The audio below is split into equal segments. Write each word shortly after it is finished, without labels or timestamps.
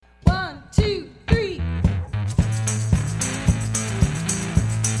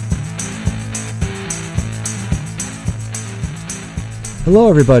Hello,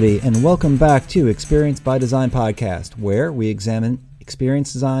 everybody, and welcome back to Experience by Design podcast, where we examine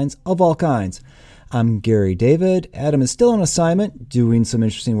experience designs of all kinds. I'm Gary David. Adam is still on assignment, doing some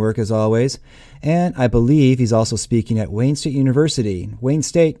interesting work as always, and I believe he's also speaking at Wayne State University. Wayne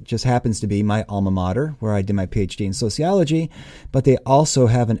State just happens to be my alma mater, where I did my PhD in sociology, but they also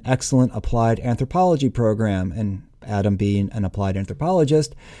have an excellent applied anthropology program, and Adam being an applied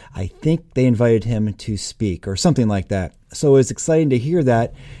anthropologist, I think they invited him to speak or something like that. So it's exciting to hear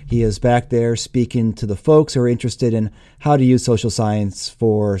that he is back there speaking to the folks who are interested in how to use social science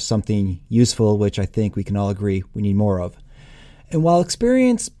for something useful, which I think we can all agree we need more of. And while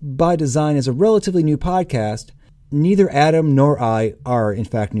Experience by Design is a relatively new podcast, neither Adam nor I are in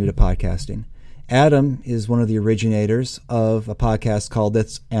fact new to podcasting. Adam is one of the originators of a podcast called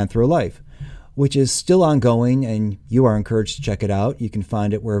It's Anthro Life, which is still ongoing, and you are encouraged to check it out. You can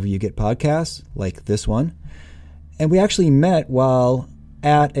find it wherever you get podcasts, like this one. And we actually met while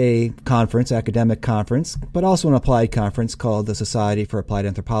at a conference, academic conference, but also an applied conference called the Society for Applied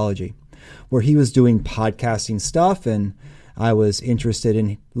Anthropology, where he was doing podcasting stuff, and I was interested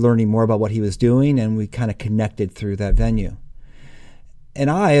in learning more about what he was doing, and we kind of connected through that venue. And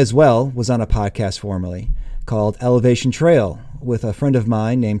I, as well, was on a podcast formerly called Elevation Trail with a friend of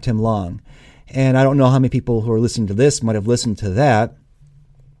mine named Tim Long. And I don't know how many people who are listening to this might have listened to that,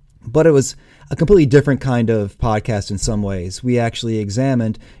 but it was a completely different kind of podcast in some ways. We actually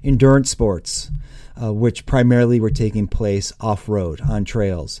examined endurance sports, which primarily were taking place off-road on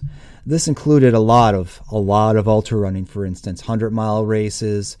trails. This included a lot of ultra running, for instance, 100-mile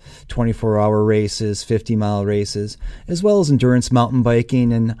races, 24-hour races, 50-mile races, as well as endurance mountain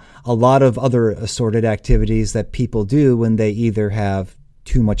biking and a lot of other assorted activities that people do when they either have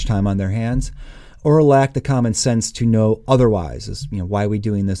too much time on their hands or lack the common sense to know otherwise, is why are we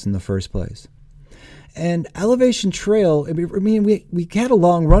doing this in the first place. And Elevation Trail, we had a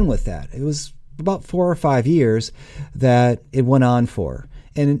long run with that. It was about 4 or 5 years that it went on for.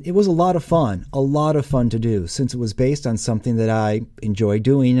 And it was a lot of fun to do, since it was based on something that I enjoy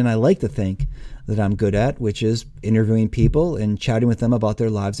doing and I like to think that I'm good at, which is interviewing people and chatting with them about their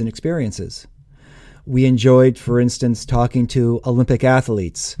lives and experiences. We enjoyed, for instance, talking to Olympic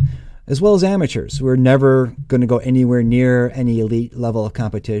athletes, as well as amateurs who are never going to go anywhere near any elite level of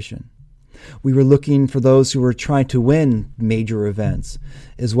competition. We were looking for those who were trying to win major events,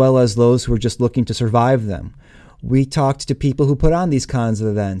 as well as those who were just looking to survive them. We talked to people who put on these kinds of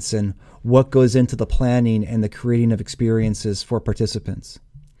events and what goes into the planning and the creating of experiences for participants.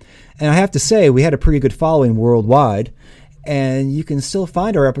 And I have to say, we had a pretty good following worldwide, and you can still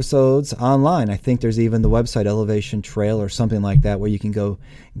find our episodes online. I think there's even the website Elevation Trail or something like that where you can go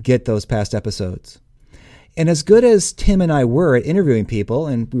get those past episodes. And as good as Tim and I were at interviewing people,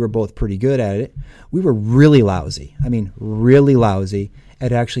 and we were both pretty good at it, we were really lousy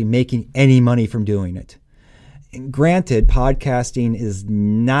at actually making any money from doing it. And granted, podcasting is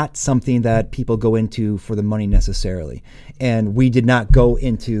not something that people go into for the money necessarily. And we did not go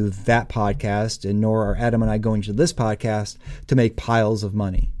into that podcast, and nor are Adam and I going into this podcast to make piles of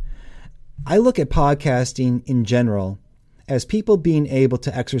money. I look at podcasting in general as people being able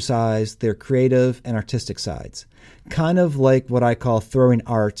to exercise their creative and artistic sides, kind of like what I call throwing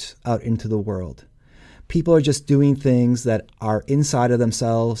art out into the world. People are just doing things that are inside of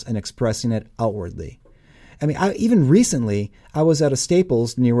themselves and expressing it outwardly. Even recently, I was at a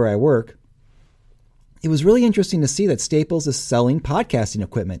Staples near where I work. It was really interesting to see that Staples is selling podcasting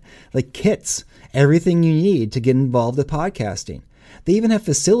equipment, like kits, everything you need to get involved with podcasting. They even have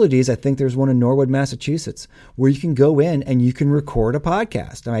facilities, I think there's one in Norwood, Massachusetts, where you can go in and you can record a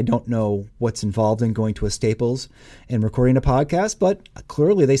podcast. And I don't know what's involved in going to a Staples and recording a podcast, but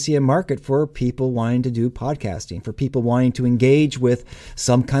clearly they see a market for people wanting to do podcasting, for people wanting to engage with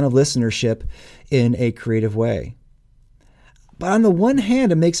some kind of listenership in a creative way. But on the one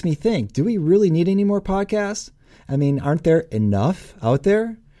hand, it makes me think, do we really need any more podcasts? Aren't there enough out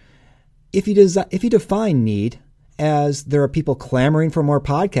there? If you define need as there are people clamoring for more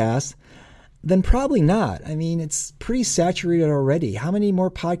podcasts, then probably not. It's pretty saturated already. How many more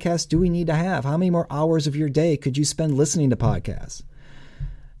podcasts do we need to have? How many more hours of your day could you spend listening to podcasts?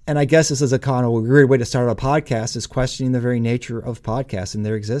 And I guess this is a kind of a weird way to start a podcast, is questioning the very nature of podcasts and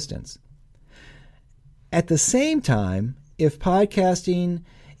their existence. At the same time, if podcasting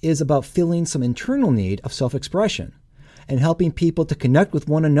is about filling some internal need of self-expression and helping people to connect with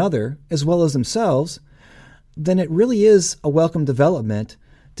one another as well as themselves, then it really is a welcome development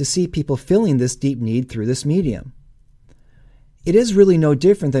to see people filling this deep need through this medium. It is really no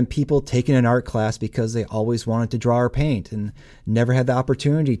different than people taking an art class because they always wanted to draw or paint and never had the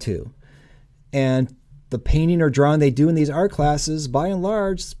opportunity to. And the painting or drawing they do in these art classes, by and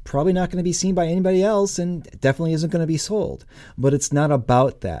large, is probably not going to be seen by anybody else and definitely isn't going to be sold. But it's not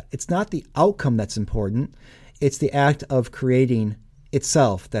about that. It's not the outcome that's important. It's the act of creating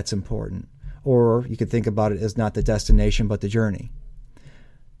itself that's important. Or you could think about it as not the destination, but the journey.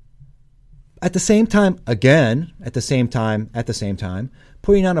 At the same time,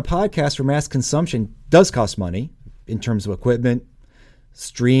 putting on a podcast for mass consumption does cost money in terms of equipment,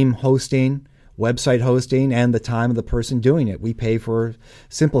 stream hosting, website hosting, and the time of the person doing it. We pay for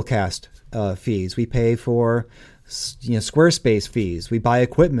Simplecast fees. We pay for Squarespace fees. We buy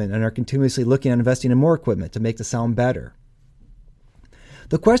equipment and are continuously looking at investing in more equipment to make the sound better.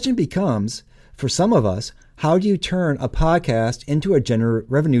 The question becomes, for some of us, how do you turn a podcast into a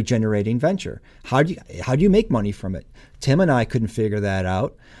revenue-generating venture? How do you make money from it? Tim and I couldn't figure that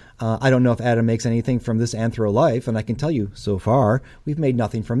out. I don't know if Adam makes anything from this Anthro Life, and I can tell you, so far, we've made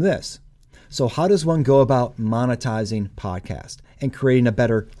nothing from this. So how does one go about monetizing podcast and creating a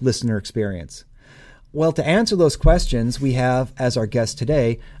better listener experience? Well, to answer those questions, we have as our guest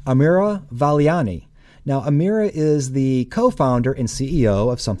today, Amira Valliani. Now, Amira is the co-founder and CEO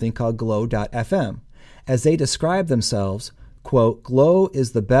of something called Glow.fm. As they describe themselves, quote, Glow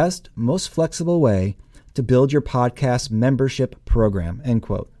is the best, most flexible way to build your podcast membership program, end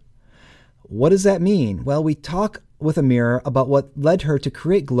quote. What does that mean? Well, we talk with Amira about what led her to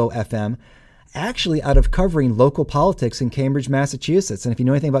create Glow FM, actually out of covering local politics in Cambridge, Massachusetts. And if you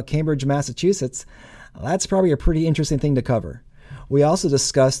know anything about Cambridge, Massachusetts, that's probably a pretty interesting thing to cover. We also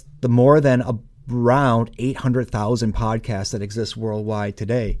discussed the more than around 800,000 podcasts that exist worldwide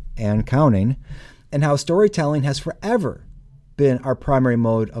today and counting, and how storytelling has forever been our primary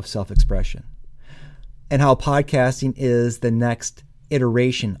mode of self-expression, and how podcasting is the next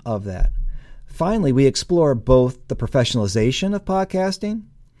iteration of that. Finally, we explore both the professionalization of podcasting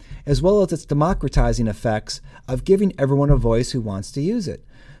as well as its democratizing effects of giving everyone a voice who wants to use it.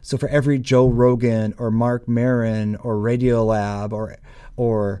 So for every Joe Rogan or Mark Maron or Radiolab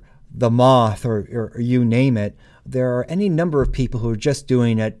or The Moth or you name it, there are any number of people who are just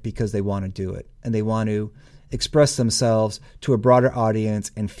doing it because they want to do it and they want to express themselves to a broader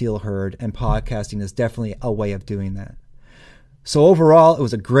audience and feel heard. And podcasting is definitely a way of doing that. So overall, it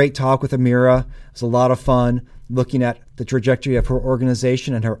was a great talk with Amira. It was a lot of fun looking at the trajectory of her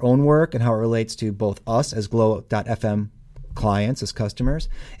organization and her own work and how it relates to both us as Glow.fm clients, as customers,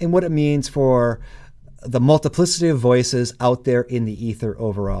 and what it means for the multiplicity of voices out there in the ether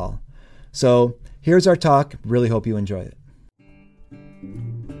overall. So here's our talk. Really hope you enjoy it.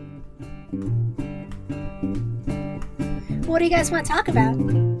 What do you guys want to talk about?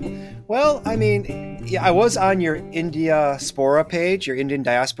 Well, I mean, yeah, I was on your India Spora page, your Indian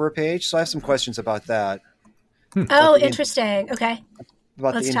diaspora page, so I have some questions about that. Oh, interesting. Okay.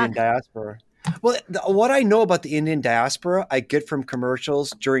 About the Indian diaspora. Well, what I know about the Indian diaspora, I get from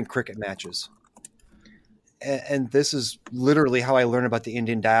commercials during cricket matches. And this is literally how I learn about the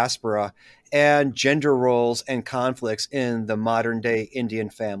Indian diaspora and gender roles and conflicts in the modern day Indian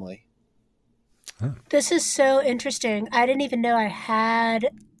family. This is so interesting. I didn't even know I had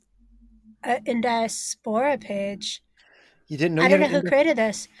in diaspora page. You didn't know? I don't know who created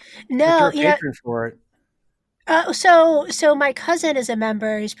this. No, you're a patron for it. So my cousin is a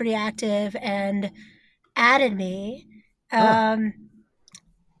member. He's pretty active and added me. And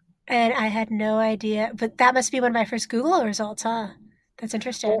I had no idea, but that must be one of my first Google results, huh? That's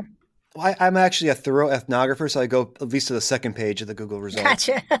interesting. Well, I'm actually a thorough ethnographer, so I go at least to the second page of the Google results.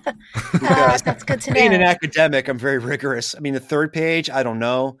 Gotcha. That's good to know. Being an academic, I'm very rigorous. I mean, the third page, I don't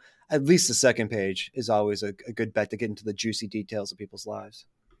know. At least the second page is always a good bet to get into the juicy details of people's lives.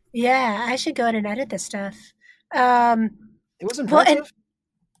 Yeah, I should go in and edit this stuff. It was impressive.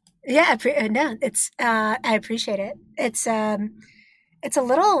 No, it's I appreciate it. It's a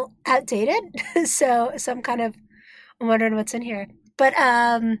little outdated, so I'm kind of wondering what's in here. But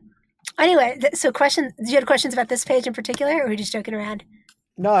anyway, so do you have questions about this page in particular, or are we just joking around?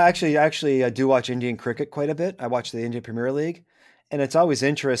 No, actually, I do watch Indian cricket quite a bit. I watch the Indian Premier League, and it's always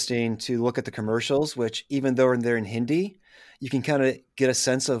interesting to look at the commercials, which even though they're in Hindi, you can kind of get a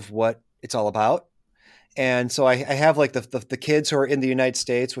sense of what it's all about. And so I have like the kids who are in the United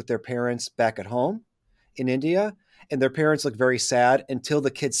States with their parents back at home in India, and their parents look very sad until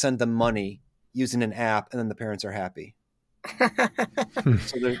the kids send them money using an app, and then the parents are happy.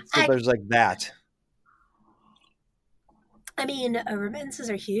 So there's like that. I mean, remittances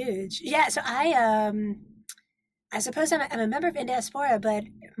are huge. Yeah, so I suppose I'm a member of Indiaspora, but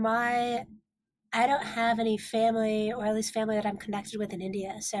I don't have any family, or at least family that I'm connected with in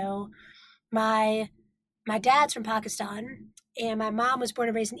India. So my dad's from Pakistan, and my mom was born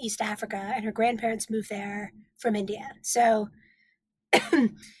and raised in East Africa, and her grandparents moved there from India. So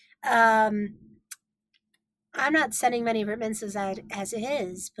um, I'm not sending many remittances out as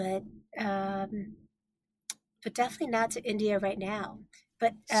is, um, but definitely not to India right now.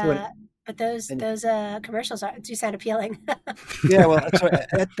 But So, those commercials do sound appealing. yeah, well,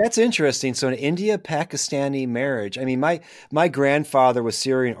 that's interesting. So, an India-Pakistani marriage. I mean, my grandfather was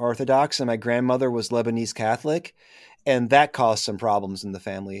Syrian Orthodox, and my grandmother was Lebanese Catholic, and that caused some problems in the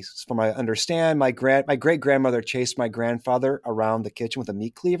family. From what I understand, my great grandmother chased my grandfather around the kitchen with a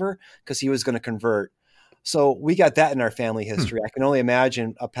meat cleaver because he was going to convert. So we got that in our family history. I can only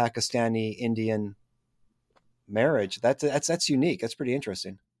imagine a Pakistani Indian marriage. That's unique. That's pretty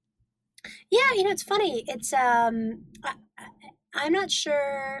interesting. Yeah, it's funny. I'm not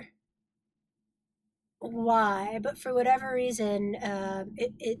sure why, but for whatever reason,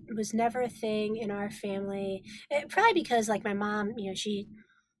 it was never a thing in our family. Probably because, like, my mom, she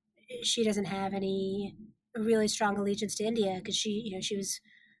doesn't have any really strong allegiance to India because she was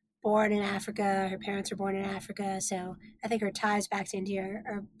born in Africa. Her parents were born in Africa, so I think her ties back to India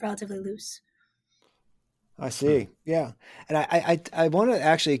are relatively loose. I see. Yeah. And I want to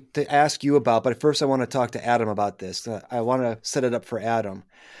actually to ask you about, but first I want to talk to Adam about this. I want to set it up for Adam.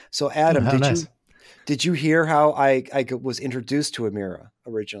 So Oh, Adam, how nice. did you hear how I was introduced to Amira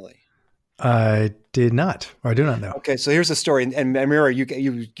originally? I did not, or I do not know. Okay, so here's the story, and Amira,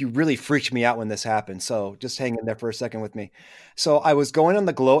 you really freaked me out when this happened. So just hang in there for a second with me. So I was going on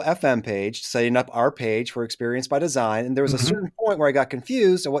the Glow FM page, setting up our page for Experience by Design, and there was a certain point where I got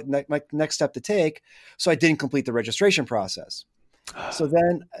confused on what my next step to take, so I didn't complete the registration process. So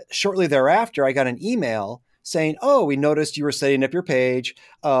then, shortly thereafter, I got an email saying, "Oh, we noticed you were setting up your page,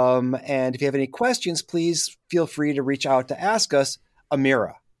 and if you have any questions, please feel free to reach out to ask us,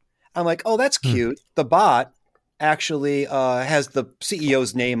 Amira." I'm like, "Oh, that's cute." The bot actually has the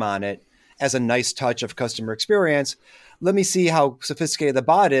CEO's name on it as a nice touch of customer experience. Let me see how sophisticated the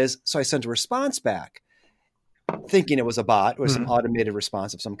bot is. So I sent a response back, thinking it was a bot or some automated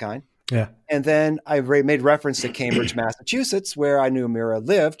response of some kind. Yeah. And then I made reference to Cambridge, Massachusetts, where I knew Amira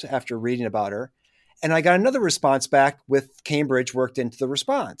lived after reading about her. And I got another response back with Cambridge worked into the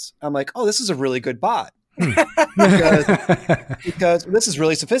response. I'm like, "Oh, this is a really good bot." Because this is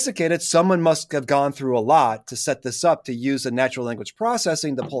really sophisticated. Someone must have gone through a lot to set this up, to use the natural language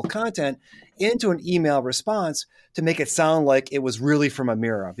processing to pull content into an email response to make it sound like it was really from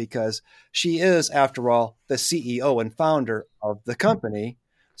Amira, because she is, after all, the CEO and founder of the company.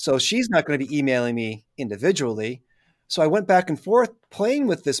 So she's not going to be emailing me individually. So I went back and forth playing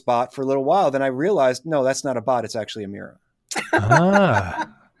with this bot for a little while. Then I realized, no, that's not a bot. It's actually Amira. Ah.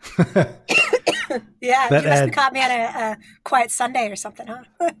 Yeah, you must have caught me on a quiet Sunday or something, huh?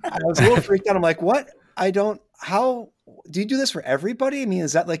 I was a little freaked out. I'm like, what? How do you do this for everybody? I mean,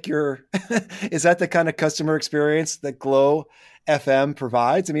 is that like is that the kind of customer experience that Glow FM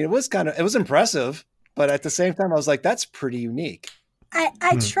provides? I mean, it was impressive, but at the same time, I was like, that's pretty unique.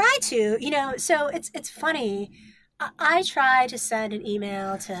 I try to, so it's funny. I try to send an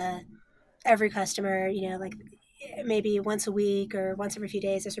email to every customer, like maybe once a week or once every few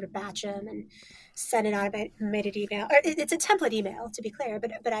days. I sort of batch them and send an automated email. Or it's a template email, to be clear,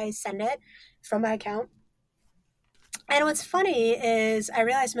 but I send it from my account. And what's funny is I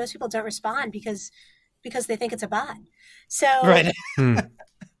realize most people don't respond because they think it's a bot. So Right.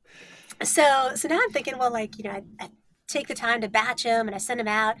 so now I'm thinking, well, like, I take the time to batch them and I send them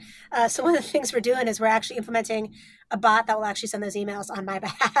out. So one of the things we're doing is we're actually implementing a bot that will actually send those emails on my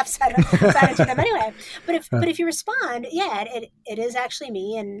behalf. So I don't do them anyway. But if you respond, yeah, it is actually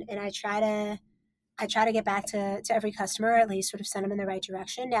me, and I try to get back to every customer, or at least sort of send them in the right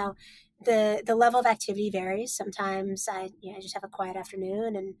direction. Now, the level of activity varies. Sometimes I just have a quiet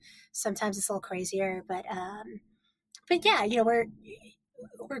afternoon, and sometimes it's a little crazier. But yeah, we're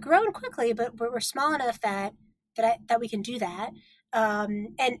growing quickly, but we're small enough that we can do that.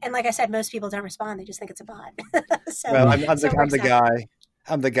 And like I said, most people don't respond; they just think it's a bot. So, well, I'm the out. guy.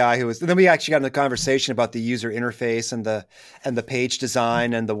 I'm the guy who was. And then we actually got into the conversation about the user interface and the page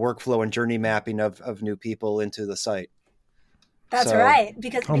design and the workflow and journey mapping of new people into the site. That's right,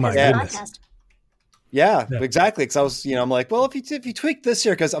 because my of the goodness. podcast. Yeah, exactly. Because I was, I'm like, well, if you tweak this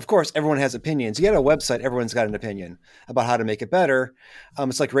here, because of course everyone has opinions. You got a website, everyone's got an opinion about how to make it better.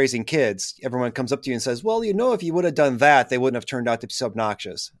 It's like raising kids. Everyone comes up to you and says, well, if you would have done that, they wouldn't have turned out to be so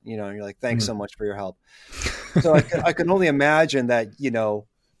obnoxious. And you're like, thanks so much for your help. So I can only imagine that,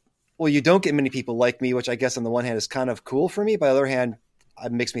 well, you don't get many people like me, which I guess on the one hand is kind of cool for me. By the other hand,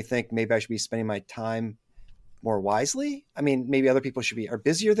 it makes me think maybe I should be spending my time more wisely. I mean, maybe other people are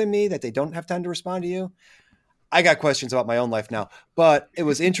busier than me, that they don't have time to respond to you. I got questions about my own life now, but it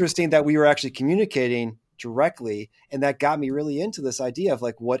was interesting that we were actually communicating directly, and that got me really into this idea of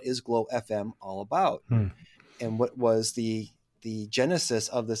like, what is Glow FM all about, and what was the genesis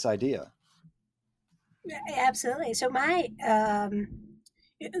of this idea? Yeah, absolutely. So my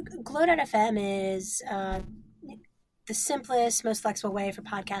Glow.fm is the simplest, most flexible way for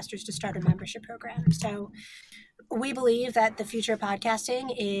podcasters to start a membership program. So we believe that the future of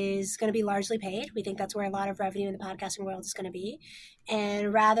podcasting is going to be largely paid. We think that's where a lot of revenue in the podcasting world is going to be.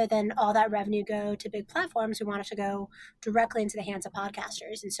 And rather than all that revenue go to big platforms, we want it to go directly into the hands of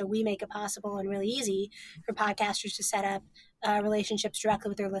podcasters. And so we make it possible and really easy for podcasters to set up relationships directly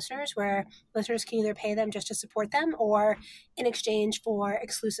with their listeners, where listeners can either pay them just to support them or in exchange for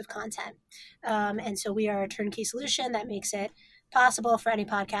exclusive content. And so we are a turnkey solution that makes it possible for any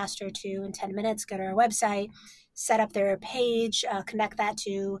podcaster to, in 10 minutes, go to our website, set up their page, connect that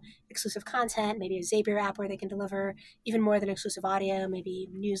to exclusive content, maybe a Zapier app where they can deliver even more than exclusive audio, maybe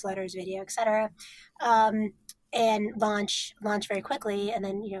newsletters, video, etc., and launch very quickly. And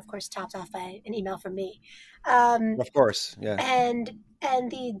then, of course, topped off by an email from me. Of course, yeah. And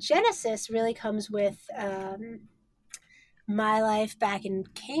the genesis really comes with my life back in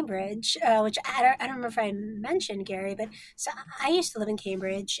Cambridge, which I don't remember if I mentioned, Gary, but so I used to live in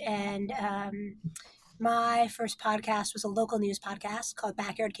Cambridge, and my first podcast was a local news podcast called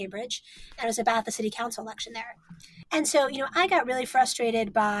Backyard Cambridge, and it was about the city council election there. And so, I got really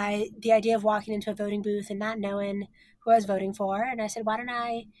frustrated by the idea of walking into a voting booth and not knowing who I was voting for. And I said, why don't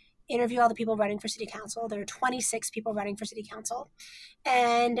I interview all the people running for city council? There are 26 people running for city council.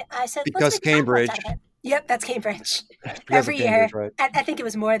 And I said, because let's make Cambridge. out of it. Yep, that's Cambridge. Every year. Right. I think it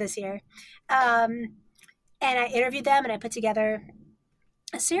was more this year. And I interviewed them, and I put together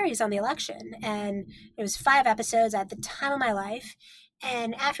a series on the election, and it was 5 episodes at the time of my life.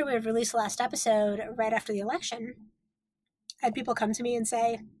 And after we had released the last episode, right after the election, I had people come to me and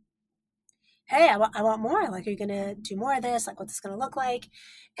say, hey, I want more. Like, are you going to do more of this? Like, what's this going to look like?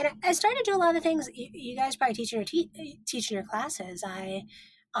 And I started to do a lot of the things you guys probably teach in your classes.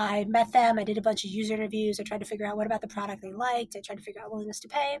 I met them. I did a bunch of user interviews. I tried to figure out what about the product they liked. I tried to figure out willingness to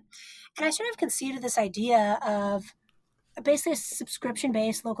pay. And I sort of conceived of this idea of basically a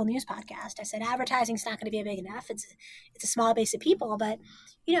subscription-based local news podcast. I said, advertising's not going to be big enough. It's a small base of people, but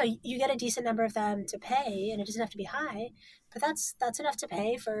you get a decent number of them to pay, and it doesn't have to be high, but that's enough to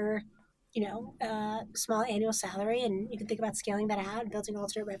pay for small annual salary, and you can think about scaling that out and building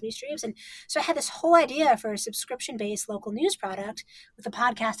alternate revenue streams. And so I had this whole idea for a subscription-based local news product with a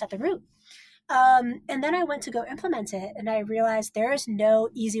podcast at the root. And then I went to go implement it, and I realized there is no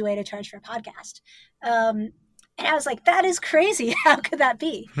easy way to charge for a podcast. And I was like, that is crazy. How could that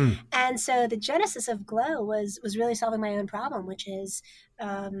be? And so the genesis of Glow was really solving my own problem, which is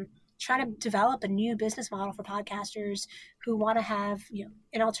trying to develop a new business model for podcasters who want to have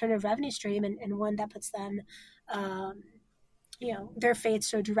an alternative revenue stream, and one that puts them their fates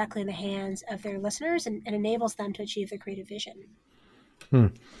so directly in the hands of their listeners and enables them to achieve their creative vision.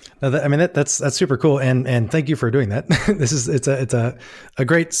 That's super cool, and thank you for doing that. It's a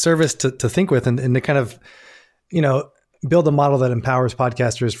great service to think with, and to kind of build a model that empowers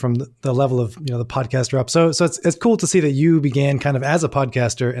podcasters from the level of the podcaster up. So it's cool to see that you began kind of as a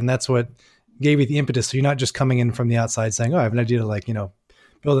podcaster, and that's what gave you the impetus. So you're not just coming in from the outside saying, "Oh, I have an idea to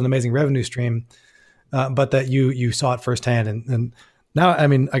build an amazing revenue stream," but that you saw it firsthand. And now,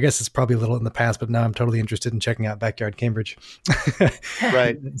 I guess it's probably a little in the past, but now I'm totally interested in checking out Backyard Cambridge,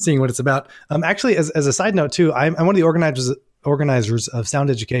 right? Seeing what it's about. Actually, as a side note too, I'm one of the organizers of Sound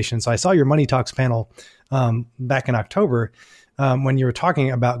Education. So I saw your Money Talks panel back in October when you were talking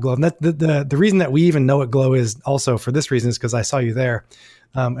about Glow. And the reason that we even know what Glow is also for this reason is because I saw you there.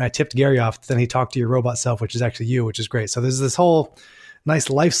 And I tipped Gary off. Then he talked to your robot self, which is actually you, which is great. So there's this whole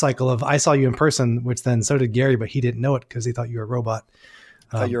nice life cycle of I saw you in person, which then so did Gary, but he didn't know it because he thought you were a robot.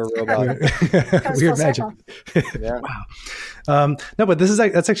 I thought you were a robot. Weird magic. Yeah. Wow. No, but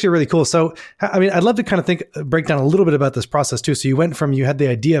that's actually really cool. So, I'd love to kind of break down a little bit about this process too. So you had the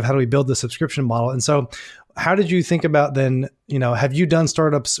idea of how do we build the subscription model. And so how did you think about then, have you done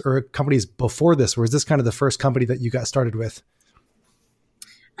startups or companies before this, or is this kind of the first company that you got started with?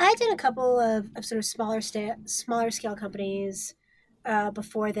 I did a couple of sort of smaller scale companies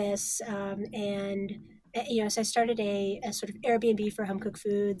before this. So I started a sort of Airbnb for home cooked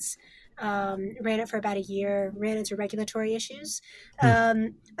foods, ran it for about a year, ran into regulatory issues,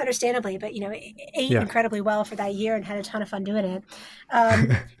 understandably, but, ate incredibly well for that year and had a ton of fun doing it.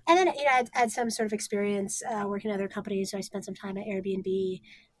 And then, I had some sort of experience working at other companies. So I spent some time at Airbnb.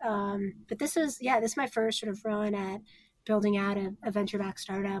 But this is my first sort of run at building out a venture-backed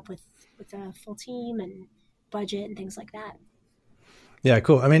startup with a full team and budget and things like that. Yeah,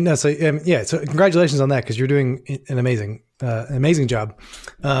 cool. I mean, no, so congratulations on that, because you're doing an amazing job,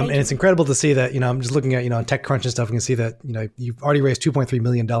 and it's incredible to see that. I'm just looking at on TechCrunch and stuff. We can see that you've already raised $2.3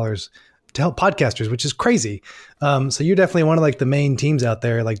 million to help podcasters, which is crazy. So you're definitely one of like the main teams out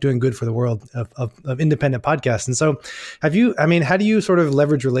there, like doing good for the world of independent podcasts. And so, how do you sort of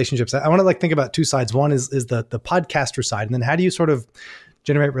leverage relationships? I want to like think about two sides. One is the podcaster side, and then how do you sort of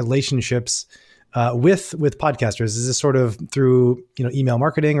generate relationships with podcasters? Is this sort of through email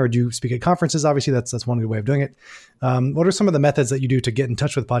marketing, or do you speak at conferences? Obviously, that's one good way of doing it. What are some of the methods that you do to get in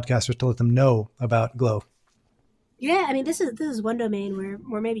touch with podcasters to let them know about Glow? Yeah, I mean, this is one domain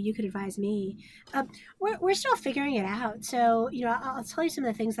where maybe you could advise me. We're still figuring it out. So I'll tell you some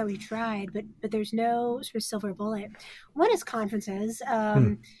of the things that we've tried, but there's no sort of silver bullet. One is conferences,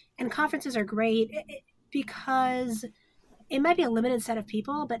 and conferences are great because it might be a limited set of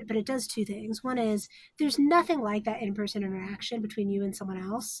people, but it does two things. One is there's nothing like that in-person interaction between you and someone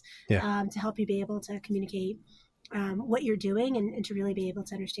else to help you be able to communicate what you're doing and to really be able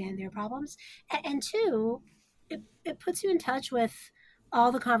to understand their problems. And two, it puts you in touch with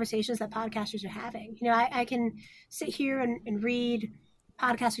all the conversations that podcasters are having. I can sit here and read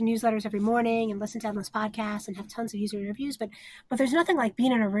podcaster newsletters every morning and listen to endless podcasts and have tons of user interviews, but there's nothing like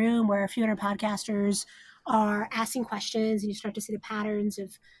being in a room where a few hundred podcasters are asking questions and you start to see the patterns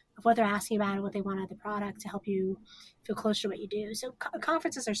of what they're asking about and what they want out of the product to help you feel closer to what you do. So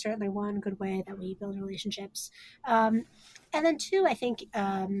conferences are certainly one good way that we build relationships. And then two, I think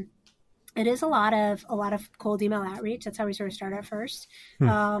it is a lot of cold email outreach. That's how we sort of start at first.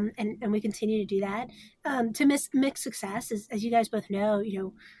 And we continue to do that. To mix success, as you guys both know,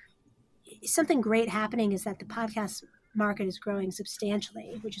 something great happening is that the podcast market is growing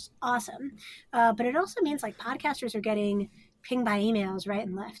substantially, which is awesome. But it also means like podcasters are getting pinged by emails right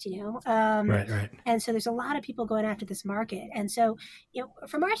and left, Right. And so there's a lot of people going after this market. And so,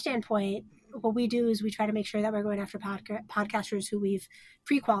 from our standpoint, what we do is we try to make sure that we're going after podcasters who we've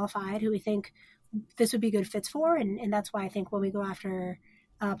pre-qualified, who we think this would be good fits for. And that's why I think when we go after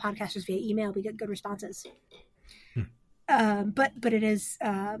podcasters via email, we get good responses. But it is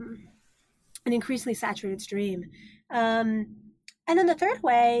an increasingly saturated stream. And then the third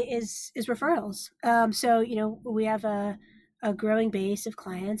way is referrals. So, we have a growing base of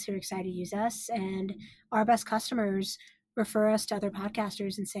clients who are excited to use us, and our best customers refer us to other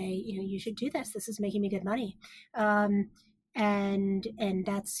podcasters and say, you should do this. This is making me good money. And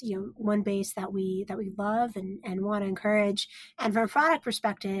that's, one base that we love and want to encourage. And from a product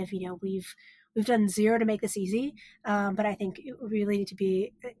perspective, we've done zero to make this easy. But I think we really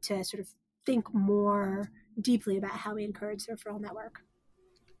need to sort of think more deeply about how we encourage the referral network.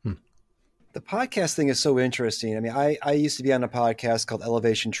 The podcast thing is so interesting. I mean, I used to be on a podcast called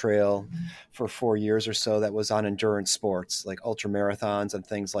Elevation Trail for 4 years or so that was on endurance sports, like ultra marathons and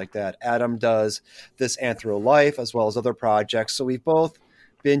things like that. Adam does this Anthro Life as well as other projects. So we've both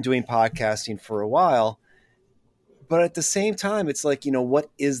been doing podcasting for a while. But at the same time, it's like, what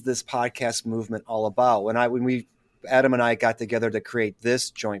is this podcast movement all about? When Adam and I got together to create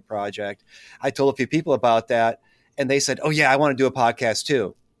this joint project, I told a few people about that, and they said, "Oh yeah, I want to do a podcast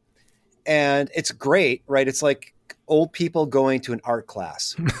too." And it's great, right? It's like old people going to an art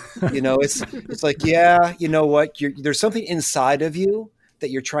class. It's like, yeah, you know what? There's something inside of you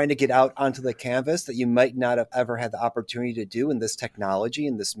that you're trying to get out onto the canvas that you might not have ever had the opportunity to do, in this technology,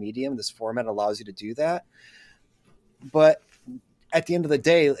 in this medium, this format allows you to do that. But at the end of the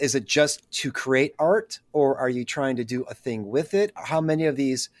day, is it just to create art, or are you trying to do a thing with it? How many of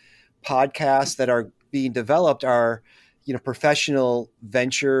these podcasts that are being developed are, professional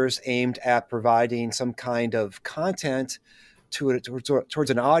ventures aimed at providing some kind of content towards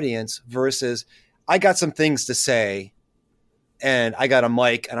an audience, versus I got some things to say and I got a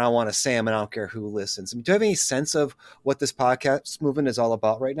mic and I want to say them and I don't care who listens. I mean, do you have any sense of what this podcast movement is all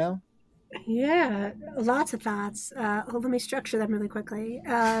about right now? Yeah, lots of thoughts. Let me structure them really quickly.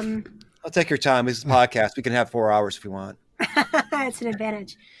 I'll take your time. This is a podcast. We can have 4 hours if we want. It's an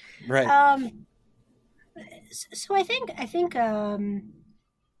advantage. Right. So I think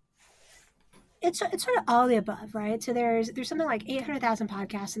it's sort of all the above, right? So there's something like 800,000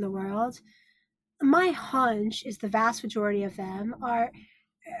 podcasts in the world. My hunch is the vast majority of them are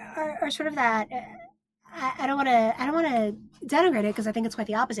sort of that. I don't want to denigrate it, because I think it's quite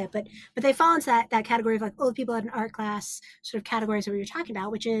the opposite. But they fall into that category of like old people at an art class sort of categories that we were talking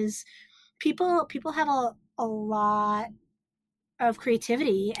about, which is people have a lot of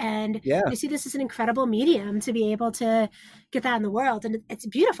creativity, and I see this as an incredible medium to be able to get that in the world, and it's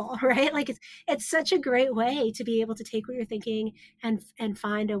beautiful, right? Like it's such a great way to be able to take what you're thinking and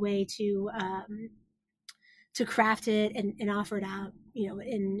find a way to to craft it and offer it out,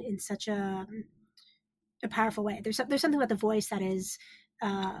 in such a powerful way. There's something about the voice that is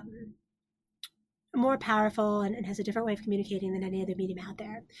more powerful and has a different way of communicating than any other medium out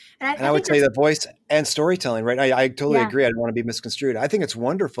there. And I would say the voice and storytelling, right? I totally agree. I don't want to be misconstrued. I think it's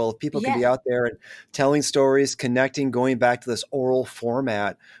wonderful if people can be out there and telling stories, connecting, going back to this oral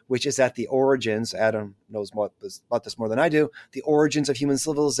format, which is at the origins. Adam knows about this more than I do. The origins of human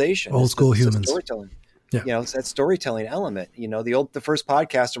civilization. Old school humans. Storytelling. Yeah. It's that storytelling element, the first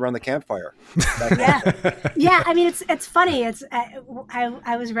podcast around the campfire. Yeah. I mean, it's funny.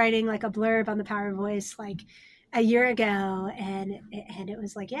 I was writing like a blurb on the power of voice, like a year ago. And it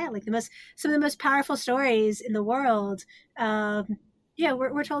was like, like some of the most powerful stories in the world.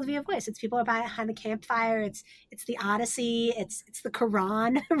 We're told via voice. It's people are behind the campfire. It's the Odyssey. It's the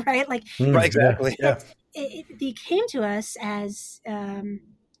Quran, right? Like, right, exactly. Yeah. They came to us as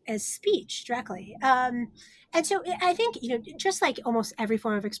speech directly. And so I think, just like almost every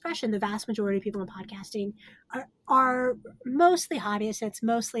form of expression, the vast majority of people in podcasting are mostly hobbyists. It's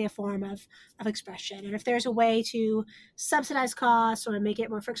mostly a form of expression. And if there's a way to subsidize costs or make it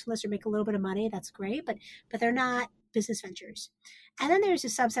more frictionless or make a little bit of money, that's great. But they're not business ventures. And then there's a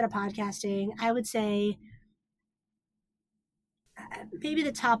subset of podcasting, I would say, maybe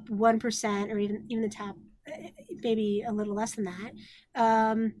the top 1% or even the top, maybe a little less than that,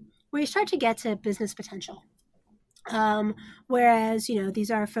 where you start to get to business potential. Whereas,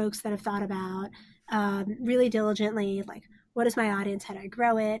 these are folks that have thought about really diligently, like, what is my audience? How do I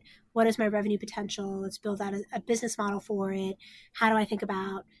grow it? What is my revenue potential? Let's build out a business model for it. How do I think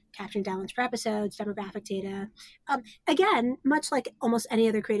about capturing downloads per episodes, demographic data? Again, much like almost any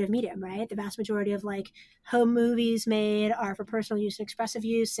other creative medium, right? The vast majority of like home movies made are for personal use and expressive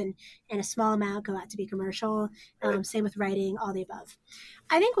use, and a small amount go out to be commercial. Same with writing, all the above.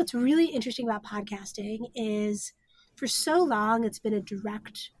 I think what's really interesting about podcasting is for so long, it's been a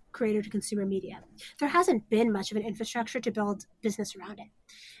direct creator to consumer media. There hasn't been much of an infrastructure to build business around it.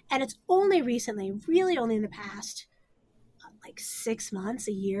 And it's only recently, really only in the past, like 6 months,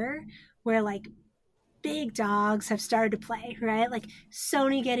 a year, where like big dogs have started to play, right? Like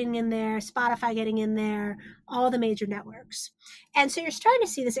Sony getting in there, Spotify getting in there, all the major networks. And so you're starting to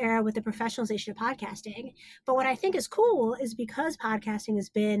see this era with the professionalization of podcasting. But what I think is cool is because podcasting has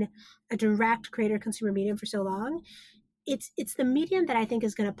been a direct creator consumer medium for so long, it's the medium that I think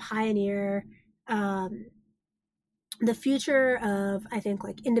is going to pioneer the future of, I think,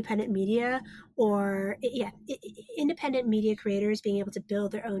 like independent media independent media creators being able to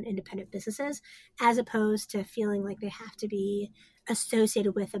build their own independent businesses, as opposed to feeling like they have to be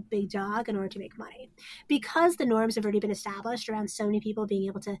associated with a big dog in order to make money. Because the norms have already been established around so many people being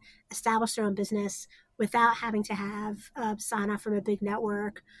able to establish their own business without having to have sign off from a big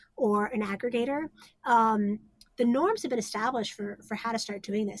network or an aggregator. The norms have been established for how to start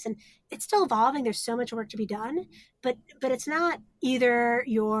doing this, and it's still evolving. There's so much work to be done, but it's not either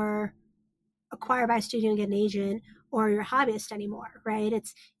you're acquired by a studio and get an agent, or you're a hobbyist anymore, right?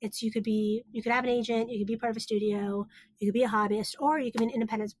 It's you could have an agent, you could be part of a studio, you could be a hobbyist, or you could be an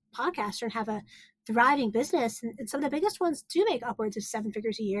independent podcaster and have a thriving business. And some of the biggest ones do make upwards of 7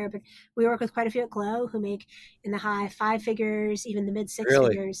 figures a year, but we work with quite a few at Glow who make in the high 5 figures, even the mid 6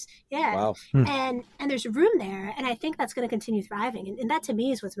 figures. Yeah. Wow. And there's room there. And I think that's going to continue thriving. And that to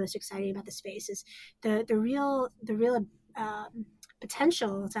me is what's most exciting about the space, is the real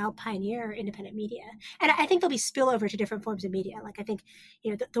potential to help pioneer independent media. And I think there'll be spillover to different forms of media. Like I think,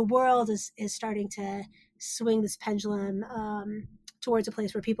 the world is starting to swing this pendulum towards a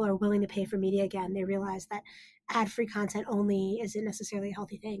place where people are willing to pay for media again. They realize that ad-free content only isn't necessarily a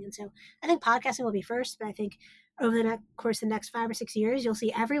healthy thing. And so I think podcasting will be first, but I think over the course of the next 5 or 6 years, you'll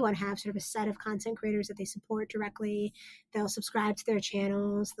see everyone have sort of a set of content creators that they support directly. They'll subscribe to their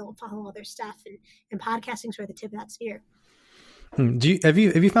channels. They'll follow all their stuff. And podcasting is sort of the tip of that spear. Have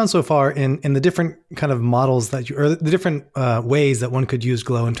you found so far in the different kind of models or the different ways that one could use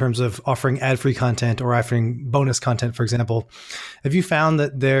Glow in terms of offering ad-free content or offering bonus content, for example, have you found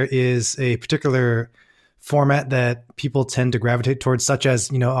that there is a particular format that people tend to gravitate towards, such as,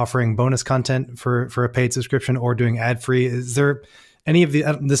 offering bonus content for a paid subscription or doing ad-free? Is there any of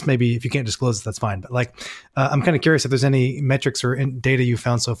this, maybe if you can't disclose it, that's fine. But I'm kind of curious if there's any metrics or data you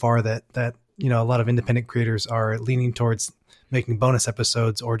found so far that a lot of independent creators are leaning towards making bonus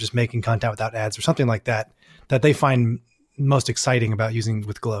episodes or just making content without ads or something like that they find most exciting about using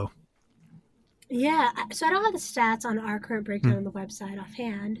with Glow. Yeah. So I don't have the stats on our current breakdown on the website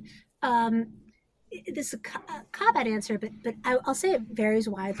offhand. This is a cop-out answer, but I'll say it varies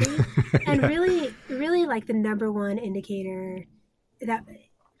widely. And really, really like the number one indicator that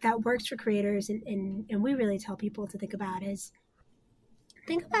that works for creators, and we really tell people to think about is,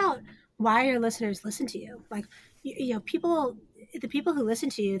 think about why your listeners listen to you. Like, you know, the people who listen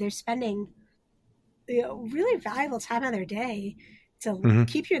to you, they're spending, you know, really valuable time on their day to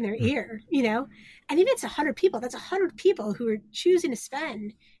keep you in their ear, you know. And even if it's 100 people, that's 100 people who are choosing to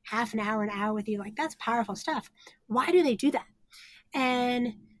spend half an hour with you. Like, that's powerful stuff. Why do they do that?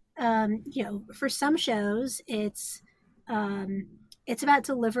 And you know, for some shows, it's about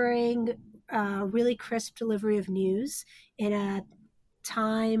delivering really crisp delivery of news in a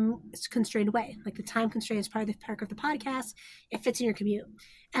time constrained way. Like, the time constraint is part of the perk of the podcast. It fits in your commute.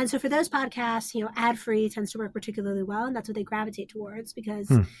 And so for those podcasts, you know, ad free tends to work particularly well, and that's what they gravitate towards, because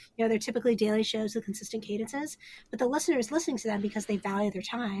you know, they're typically daily shows with consistent cadences, but the listener is listening to them because they value their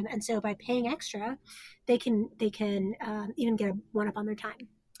time, and so by paying extra, they can even get a one up on their time.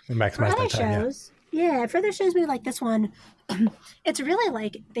 And maximize that time. Shows, yeah, for other shows maybe like this one, it's really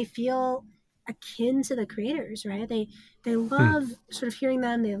like they feel akin to the creators, right? They love sort of hearing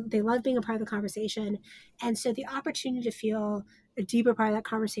them. They love being a part of the conversation, and so the opportunity to feel a deeper part of that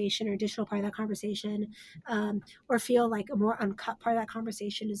conversation, or additional part of that conversation, or feel like a more uncut part of that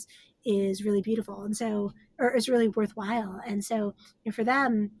conversation is really beautiful, and so, or is really worthwhile. And so, you know, for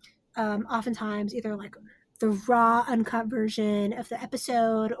them, oftentimes either like the raw uncut version of the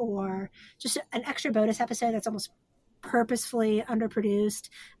episode, or just an extra bonus episode that's almost purposefully underproduced,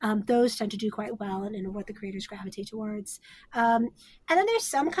 those tend to do quite well, and what the creators gravitate towards. And then there's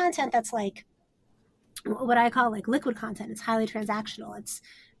some content that's like what I call like liquid content. It's highly transactional. It's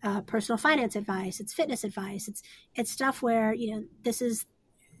personal finance advice. It's fitness advice. It's stuff where, you know, this is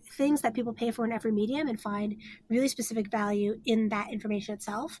things that people pay for in every medium and find really specific value in that information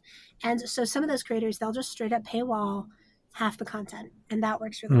itself. And so some of those creators, they'll just straight up paywall half the content, and that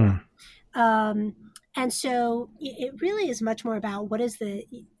works really well. And so it really is much more about what is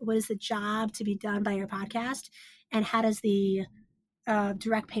the job to be done by your podcast, and how does the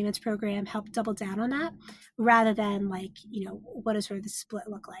direct payments program help double down on that, rather than like, you know, what does sort of the split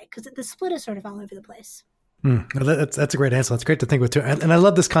look like? Because the split is sort of all over the place. That's a great answer. That's great to think with too. And I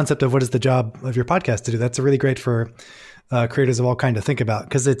love this concept of what is the job of your podcast to do. That's really great for creators of all kinds to think about,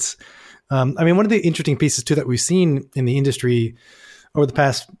 because it's, I mean, one of the interesting pieces too that we've seen in the industry over the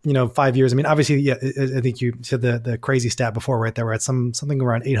past, you know, 5 years. I mean, obviously, yeah, I think you said the crazy stat before, right? That we're at something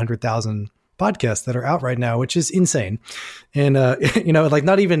around 800,000 podcasts that are out right now, which is insane. And, you know, like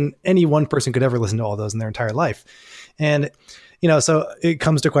not even any one person could ever listen to all those in their entire life. And, you know, so it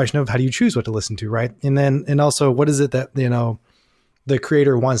comes to a question of how do you choose what to listen to, right? And then, and also what is it that, you know, the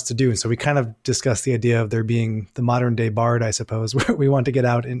creator wants to do. And so we kind of discussed the idea of there being the modern day bard, I suppose, where we want to get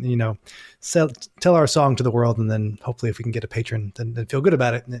out and, you know, tell our song to the world. And then hopefully if we can get a patron, then feel good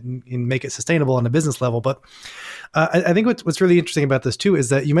about it and make it sustainable on a business level. But I think what's really interesting about this too, is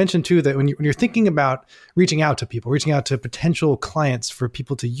that you mentioned too, that when you're thinking about reaching out to people, reaching out to potential clients for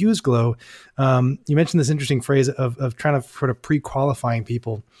people to use Glow, you mentioned this interesting phrase of trying to sort of pre-qualifying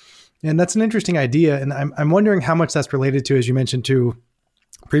people. And that's an interesting idea. And I'm wondering how much that's related to, as you mentioned too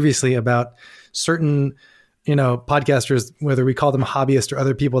previously, about certain, you know, podcasters, whether we call them hobbyists or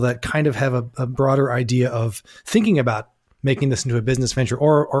other people that kind of have a broader idea of thinking about making this into a business venture,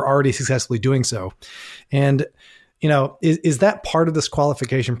 or already successfully doing so. And, you know, is that part of this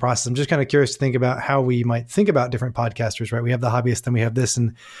qualification process? I'm just kind of curious to think about how we might think about different podcasters, right? We have the hobbyists, then we have this,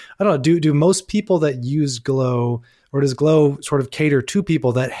 and I don't know, do most people that use Glow, or does Glow sort of cater to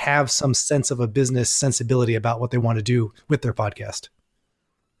people that have some sense of a business sensibility about what they want to do with their podcast?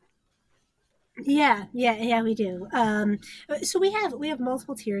 Yeah, we do. So we have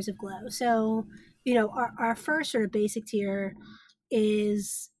multiple tiers of Glow. So, you know, our first sort of basic tier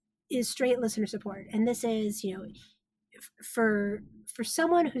is straight listener support, and this is, you know, for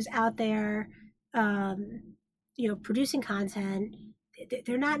someone who's out there, you know, producing content.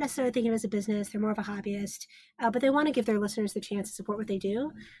 They're not necessarily thinking of it as a business. They're more of a hobbyist, but they want to give their listeners the chance to support what they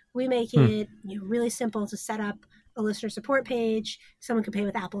do. We make it, you know, really simple to set up a listener support page. Someone could pay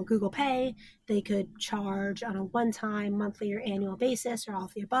with Apple or Google Pay. They could charge on a one-time, monthly, or annual basis, or all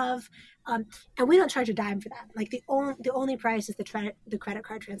of the above. And we don't charge a dime for that. Like the only price is the credit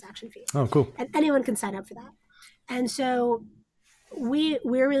card transaction fee. Oh, cool. And anyone can sign up for that. And so we're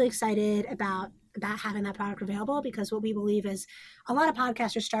really excited about having that product available, because what we believe is a lot of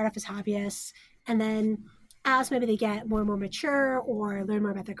podcasters start off as hobbyists, and then as maybe they get more and more mature or learn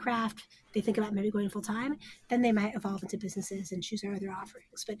more about their craft, they think about maybe going full time, then they might evolve into businesses and choose our other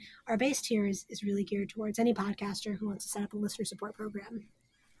offerings. But our base tier is really geared towards any podcaster who wants to set up a listener support program.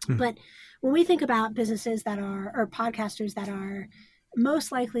 But when we think about businesses that are, or podcasters that are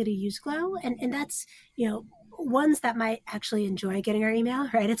most likely to use Glow, and that's, you know, ones that might actually enjoy getting our email,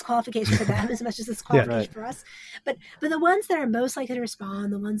 right? It's qualification for them as much as it's qualification for us. But the ones that are most likely to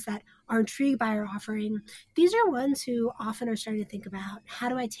respond, the ones that are intrigued by our offering, these are ones who often are starting to think about, how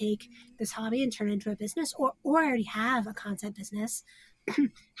do I take this hobby and turn it into a business? Or I already have a content business.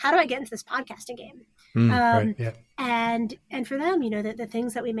 How do I get into this podcasting game? And for them, the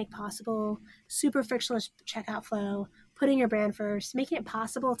things that we make possible, super frictionless checkout flow, putting your brand first, making it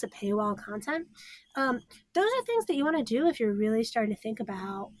possible to paywall content. Those are things that you want to do if you're really starting to think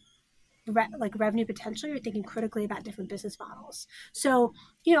about revenue potential. You're thinking critically about different business models. So,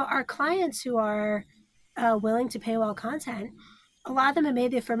 our clients who are willing to paywall content, a lot of them have made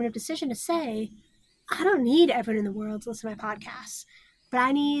the affirmative decision to say, I don't need everyone in the world to listen to my podcasts, but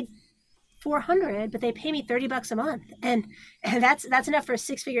I need 400, but they pay me $30 a month. And that's enough for a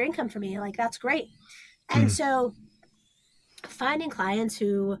 6-figure income for me. Like, that's great. And so finding clients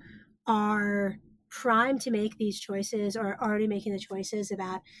who are primed to make these choices or are already making the choices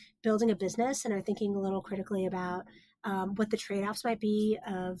about building a business and are thinking a little critically about what the trade-offs might be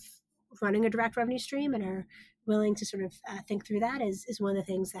of running a direct revenue stream and are willing to sort of think through that is one of the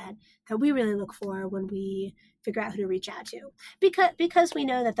things that we really look for when we figure out who to reach out to, because we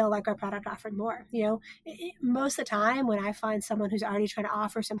know that they'll like our product offering more. Most of the time when I find someone who's already trying to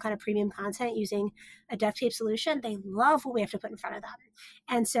offer some kind of premium content using a duct tape solution, they love what we have to put in front of them.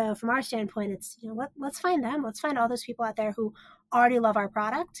 And so from our standpoint, it's, let's find them. Let's find all those people out there who already love our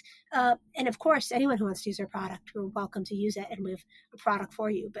product. And of course, anyone who wants to use our product, we're welcome to use it, and we have a product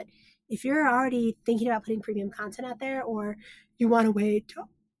for you. But if you're already thinking about putting premium content out there, or you want a way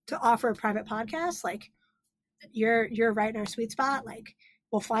to offer a private podcast, like, you're right in our sweet spot. Like,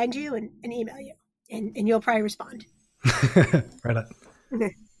 we'll find you and email you, and you'll probably respond. Right on.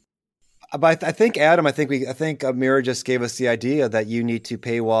 Okay. But I think Amira just gave us the idea that you need to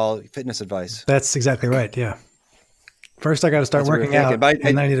paywall fitness advice. That's exactly right. Yeah. First, I got to start working out, and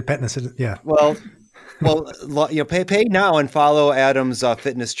then I need a fitness. Yeah. Well, pay now and follow Adam's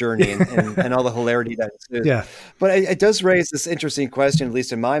fitness journey and all the hilarity that ensues. Yeah. But it does raise this interesting question, at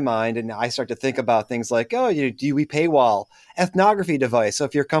least in my mind. And I start to think about things like, do we paywall ethnography device? So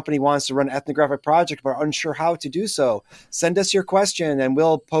if your company wants to run an ethnographic project but are unsure how to do so, send us your question and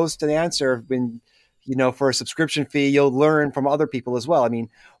we'll post an answer. For a subscription fee, you'll learn from other people as well. I mean,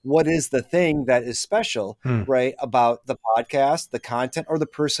 what is the thing that is special, right, about the podcast, the content, or the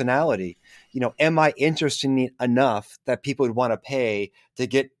personality? Am I interesting enough that people would want to pay to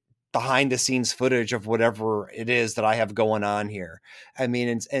get behind the scenes footage of whatever it is that I have going on here? I mean,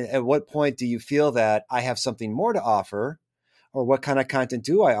 and at what point do you feel that I have something more to offer, or what kind of content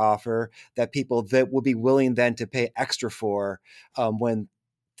do I offer that people that will be willing then to pay extra for when,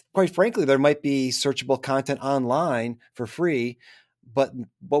 quite frankly, there might be searchable content online for free, but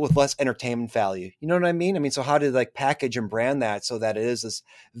with less entertainment value. You know what I mean? I mean, so how to package and brand that so that it is this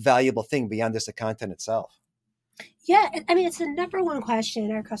valuable thing beyond just the content itself? Yeah. I mean, it's the number one question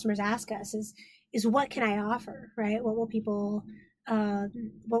our customers ask us is what can I offer, right? What will people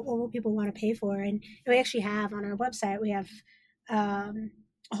want to pay for? And we actually have on our website, we have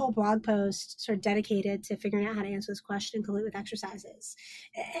a whole blog post sort of dedicated to figuring out how to answer this question, complete with exercises.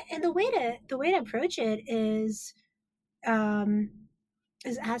 And the way to approach it is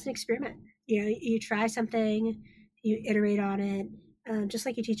as an experiment. You try something, you iterate on it, just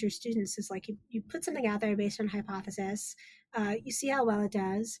like you teach your students. Is like you put something out there based on hypothesis, you see how well it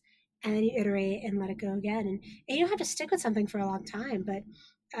does, and then you iterate and let it go again. And you don't have to stick with something for a long time, but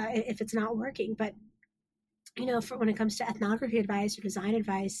if it's not working. But for when it comes to ethnography advice or design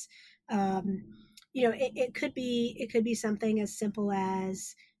advice, it could be something as simple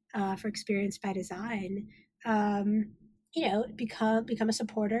as for Experience by Design, become a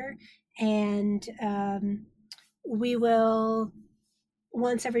supporter, and we will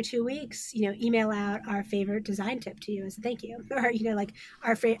once every 2 weeks, email out our favorite design tip to you as a thank you, or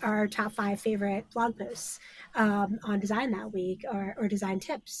our top 5 favorite blog posts on design that week, or design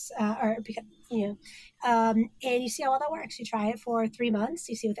tips, and you see how well that works. You try it for 3 months,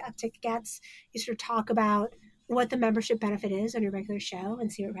 you see what the uptick gets. You sort of talk about what the membership benefit is on your regular show and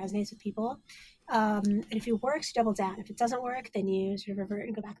see what resonates with people. And if it works, you double down. If it doesn't work, then you sort of revert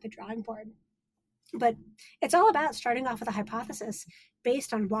and go back to the drawing board. But it's all about starting off with a hypothesis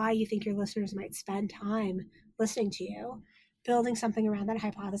based on why you think your listeners might spend time listening to you, building something around that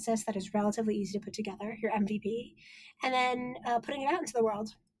hypothesis that is relatively easy to put together, your MVP, and then putting it out into the world.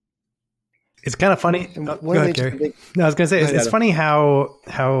 It's kind of funny. Go ahead, Gary. No, I was going to say, it's funny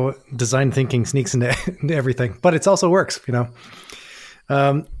how design thinking sneaks into everything, but it also works,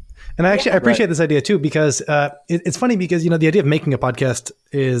 And I appreciate this idea too, because it's funny because, the idea of making a podcast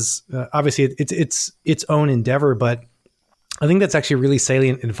is obviously it's its own endeavor, but I think that's actually really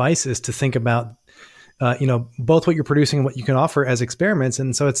salient advice is to think about, both what you're producing and what you can offer as experiments.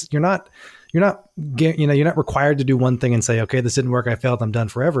 And so you're not required to do one thing and say, okay, this didn't work, I failed, I'm done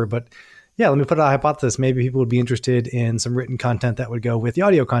forever. But yeah, let me put out a hypothesis. Maybe people would be interested in some written content that would go with the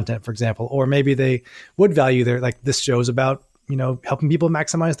audio content, for example, or maybe they would value this show's about, helping people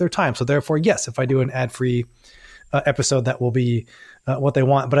maximize their time. So therefore, yes, if I do an ad-free episode, that will be what they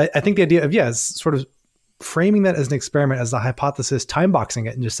want. But I think the idea of, is sort of framing that as an experiment, as a hypothesis, time boxing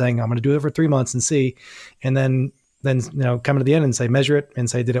it and just saying, I'm going to do it for 3 months and see, and then come to the end and say, measure it and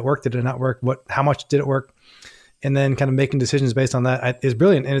say, did it work? Did it not work? How much did it work? And then kind of making decisions based on that is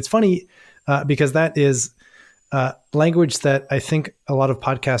brilliant. And it's funny because that is language that I think a lot of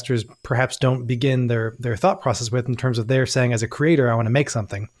podcasters perhaps don't begin their thought process with, in terms of they're saying, as a creator, I want to make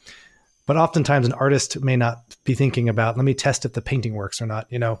something. But oftentimes an artist may not be thinking about, let me test if the painting works or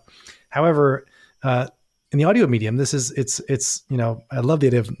not. However, in the audio medium, it's I love the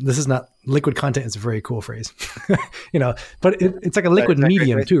idea of, this is not liquid content. It's a very cool phrase, but it's like a liquid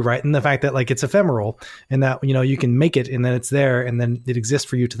medium too, right? And the fact that it's ephemeral, and that, you can make it and then it's there and then it exists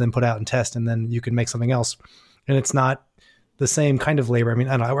for you to then put out and test, and then you can make something else. And it's not the same kind of labor. I mean,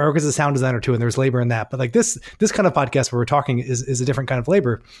 I don't know, I work as a sound designer too, and there's labor in that, but this kind of podcast where we're talking is a different kind of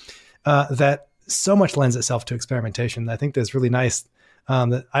labor that so much lends itself to experimentation. I think that's really nice.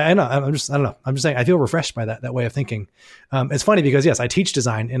 That I know, I'm just saying, I feel refreshed by that way of thinking. It's funny because yes, I teach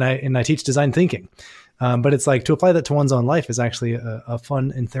design and I teach design thinking. But it's to apply that to one's own life is actually a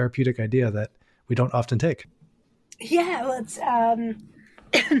fun and therapeutic idea that we don't often take. Yeah. Well,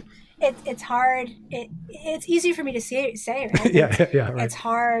 it's hard. It's easy for me to say, right? Yeah. Right. It's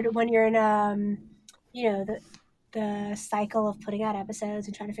hard when you're in, the cycle of putting out episodes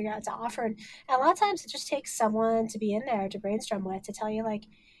and trying to figure out what to offer. And a lot of times it just takes someone to be in there to brainstorm with, to tell you why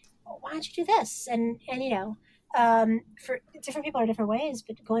don't you do this? And for different people are different ways,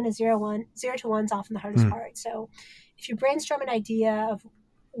 but going to 0 to 1's often the hardest part. So if you brainstorm an idea of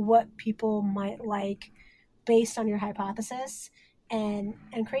what people might like based on your hypothesis, and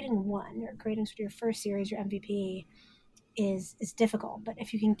creating one, or creating sort of your first series, your MVP, is difficult. But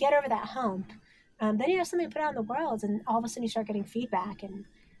if you can get over that hump, then you have something to put out in the world, and all of a sudden you start getting feedback, and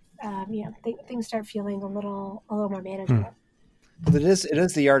things start feeling a little more manageable. But it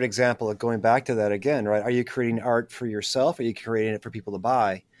is the art example of going back to that again, right? Are you creating art for yourself? Or are you creating it for people to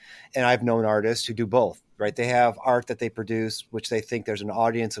buy? And I've known artists who do both, right? They have art that they produce, which they think there's an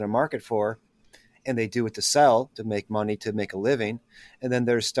audience and a market for, and they do it to sell, to make money, to make a living. And then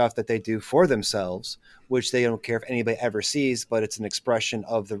there's stuff that they do for themselves, which they don't care if anybody ever sees, but it's an expression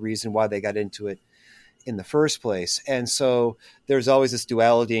of the reason why they got into it in the first place. And so there's always this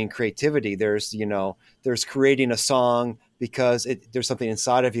duality in creativity. There's creating a song because there's something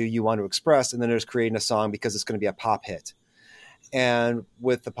inside of you want to express. And then there's creating a song because it's going to be a pop hit. And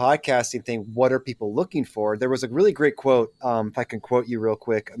with the podcasting thing, what are people looking for? There was a really great quote, if I can quote you real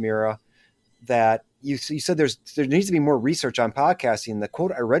quick, Amira, that you said there needs to be more research on podcasting. The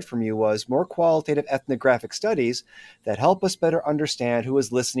quote I read from you was, more qualitative ethnographic studies that help us better understand who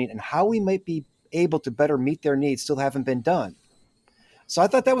is listening and how we might be able to better meet their needs still haven't been done. So I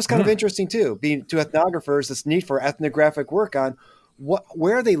thought that was kind of interesting too, being to ethnographers, this need for ethnographic work on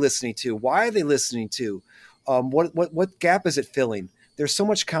where are they listening to? Why are they listening to? What gap is it filling? There's so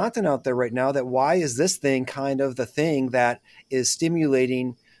much content out there right now that why is this thing kind of the thing that is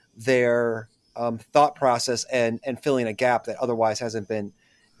stimulating their thought process and filling a gap that otherwise hasn't been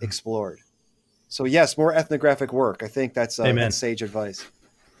explored. So yes, more ethnographic work. I think that's sage advice.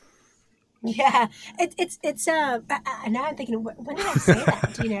 Yeah, it's now I'm thinking, when did I say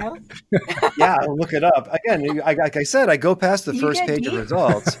that? Do you know? Yeah, I'll look it up again. Like I said, I go past the first page of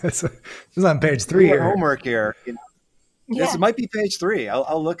results. It's on page 3 here. Homework here. This might be page 3.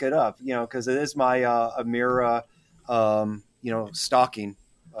 I'll look it up. Because it is my Amira, stalking.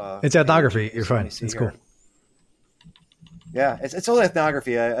 It's ethnography. You're fine. It's cool. Yeah, it's all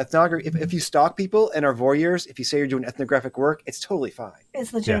ethnography. Ethnography. If you stalk people and are voyeurs, if you say you're doing ethnographic work, it's totally fine.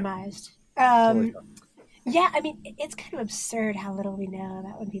 It's legitimized. Totally fine. Yeah, I mean, it's kind of absurd how little we know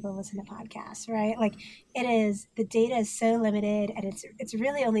about when people listen to podcasts, right? Like, the data is so limited, and it's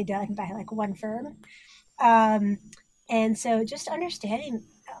really only done by one firm. And so just understanding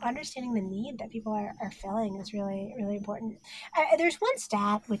the need that people are filling is really, really important. There's one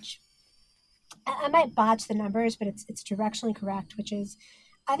stat, which I might botch the numbers, but it's directionally correct, which is,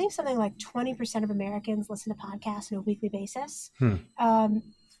 I think something like 20% of Americans listen to podcasts on a weekly basis.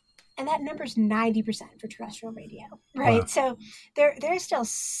 And that number's 90% for terrestrial radio, right? Wow. So there's still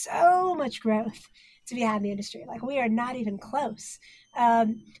so much growth to be had in the industry. Like we are not even close.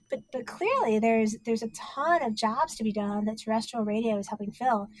 But clearly there's a ton of jobs to be done that terrestrial radio is helping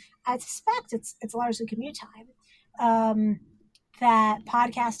fill. I suspect it's largely commute time. That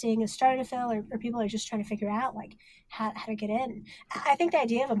podcasting is starting to fill, or people are just trying to figure out like how to get in. I think the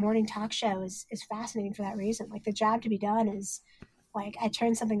idea of a morning talk show is fascinating for that reason. Like the job to be done is like I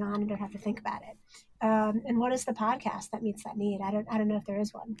turn something on and don't have to think about it. And what is the podcast that meets that need? I don't know if there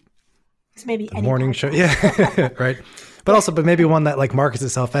is one. It's maybe The any morning podcast. show. Yeah. Right. But maybe one that like markets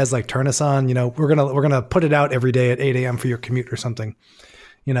itself as like turn us on, we're going to put it out every day at 8 a.m. for your commute or something,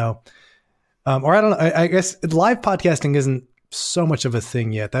 or I don't know. I guess live podcasting isn't so much of a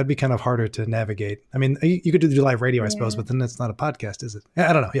thing yet. That'd be kind of harder to navigate. I mean, you could do live radio, I suppose, but then that's not a podcast, is it?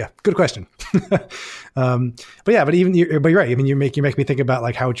 I don't know. Yeah. Good question. But you're right. I mean, you make me think about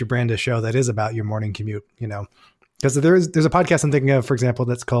like, how would you brand a show that is about your morning commute, because there's a podcast I'm thinking of, for example,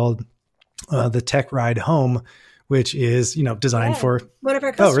 that's called The Tech Ride Home, which is, designed for one of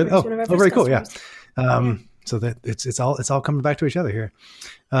our customers. Very cool. Yeah. So that it's all coming back to each other here.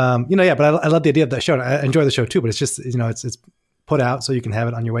 But I love the idea of that show. I enjoy the show too, but it's just, it's put out so you can have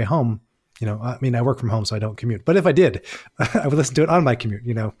it on your way home. I mean, I work from home, so I don't commute, but if I did, I would listen to it on my commute,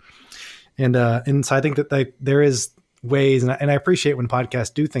 and so I think that there is ways, and I appreciate when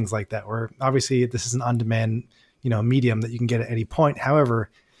podcasts do things like that, where obviously this is an on-demand, medium that you can get at any point. However,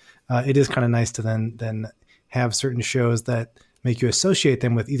 it is kind of nice to then have certain shows that make you associate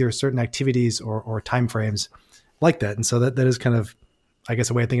them with either certain activities or timeframes like that. And so that is kind of, I guess,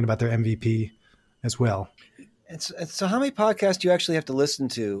 a way of thinking about their MVP as well. And so how many podcasts do you actually have to listen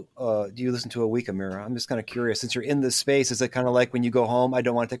to? Do you listen to a week, Amira? I'm just kind of curious. Since you're in this space, is it kind of like when you go home, I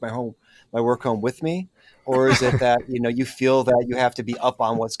don't want to take my work home with me? Or is it that, you feel that you have to be up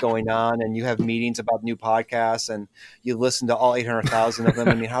on what's going on and you have meetings about new podcasts and you listen to all 800,000 of them?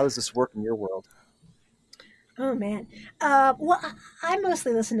 I mean, how does this work in your world? Oh man. I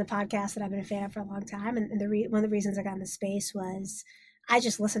mostly listen to podcasts that I've been a fan of for a long time. And one of the reasons I got in the space was I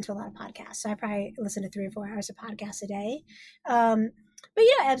just listen to a lot of podcasts. So I probably listen to 3 or 4 hours of podcasts a day. But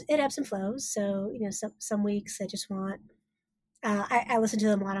it ebbs and flows. So, some weeks I just want, I listen to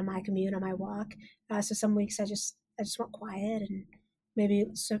them a lot on my commute, on my walk. So some weeks I just want quiet and maybe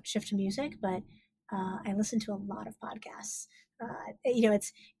shift to music, but I listen to a lot of podcasts.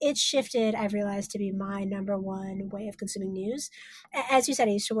 It's shifted, I've realized, to be my number one way of consuming news. As you said,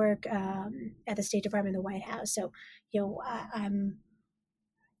 I used to work at the State Department in the White House. So, I'm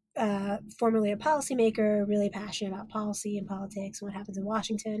formerly a policymaker, really passionate about policy and politics and what happens in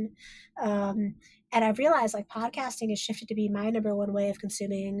Washington. And I've realized like podcasting has shifted to be my number one way of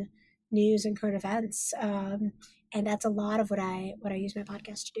consuming news and current events. And that's a lot of what I use my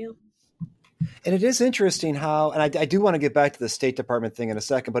podcast to do. And it is interesting how, and I do want to get back to the State Department thing in a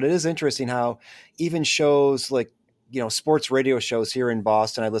second, but it is interesting how even shows like, sports radio shows here in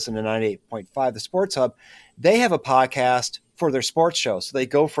Boston, I listen to 98.5, the Sports Hub, they have a podcast for their sports show. So they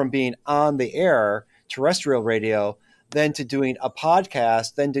go from being on the air, terrestrial radio, then to doing a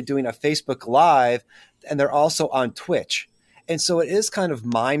podcast, then to doing a Facebook Live, and they're also on Twitch. And so it is kind of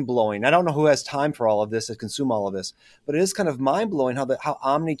mind-blowing. I don't know who has time for all of this to consume all of this, but it is kind of mind-blowing how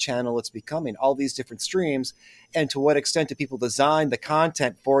omni-channel it's becoming, all these different streams, and to what extent do people design the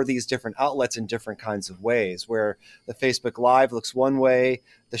content for these different outlets in different kinds of ways, where the Facebook Live looks one way,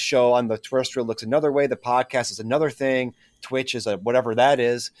 the show on the terrestrial looks another way, the podcast is another thing, Twitch is whatever that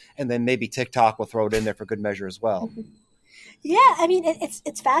is, and then maybe TikTok will throw it in there for good measure as well. Yeah, I mean,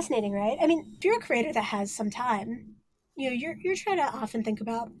 it's fascinating, right? I mean, if you're a creator that has some time, you're trying to often think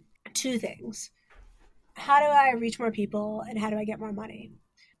about 2 things. How do I reach more people and how do I get more money?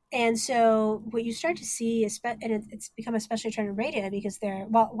 And so what you start to see is, and it's become especially true in radio because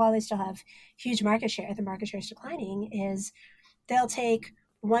while they still have huge market share, the market share is declining, is they'll take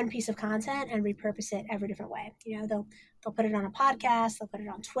one piece of content and repurpose it every different way. They'll put it on a podcast, they'll put it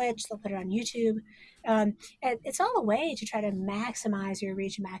on Twitch, they'll put it on YouTube. And it's all a way to try to maximize your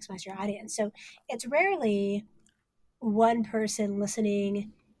reach and maximize your audience. So it's rarely one person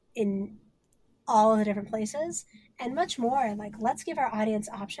listening in all of the different places, and much more like, let's give our audience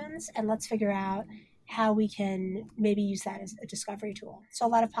options and let's figure out how we can maybe use that as a discovery tool. So a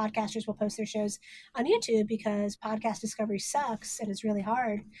lot of podcasters will post their shows on YouTube because podcast discovery sucks and it's really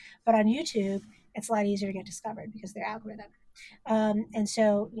hard. But on YouTube, it's a lot easier to get discovered because their algorithm. And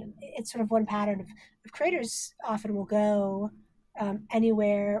so it's sort of one pattern of creators often will go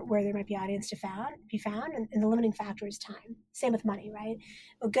anywhere where there might be audience to be found, and the limiting factor is time. Same with money, right?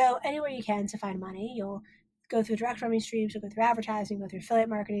 You'll go anywhere you can to find money. You'll go through direct revenue streams, you'll go through advertising, go through affiliate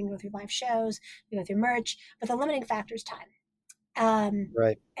marketing, go through live shows, you go through merch, but the limiting factor is time.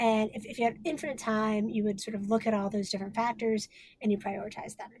 Right. And if you had infinite time, you would sort of look at all those different factors and you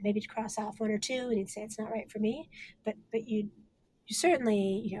prioritize them. Maybe you'd cross off one or two and you'd say it's not right for me, but you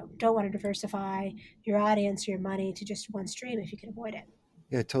certainly don't want to diversify your audience or your money to just one stream if you can avoid it.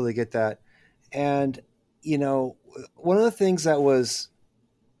 Yeah, totally get that. And one of the things that was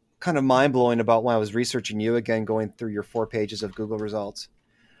kind of mind-blowing about when I was researching you again, going through your 4 pages of Google results,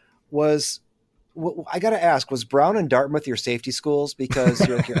 was I got to ask, was Brown and Dartmouth your safety schools? Because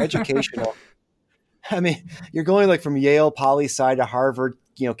you're educational. I mean, you're going like from Yale Poli Sci to Harvard,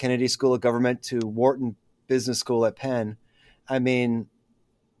 Kennedy School of Government to Wharton Business School at Penn. I mean,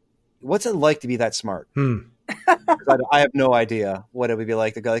 what's it like to be that smart? I have no idea what it would be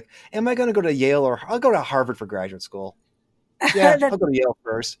like to go like, am I going to go to Yale or I'll go to Harvard for graduate school? Yeah, I'll go to Yale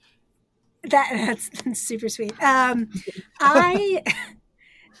first. That's super sweet. I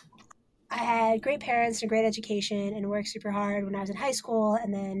had great parents and a great education and worked super hard when I was in high school,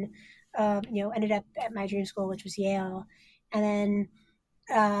 and then ended up at my dream school, which was Yale. And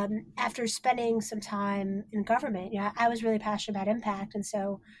then after spending some time in government, I was really passionate about impact, and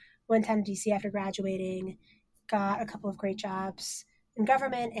so went down to DC after graduating, got a couple of great jobs in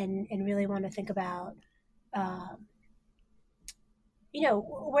government, and really wanted to think about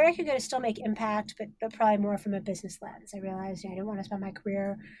where I could go to still make impact, but probably more from a business lens. I realized I didn't want to spend my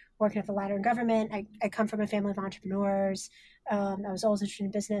career working up the ladder in government. I come from a family of entrepreneurs. I was always interested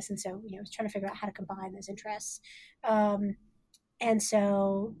in business, and so I was trying to figure out how to combine those interests. And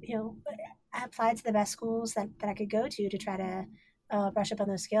so I applied to the best schools that I could go to try to brush up on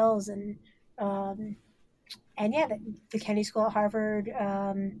those skills. And yeah, the Kennedy School at Harvard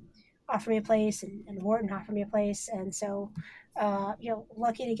offered me a place, and Wharton offered me a place, and so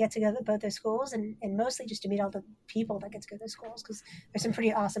lucky to get to go to both those schools, and mostly just to meet all the people that get to go to those schools, because there's some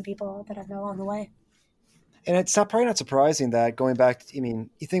pretty awesome people that I've met along the way. And it's probably not surprising that going back, you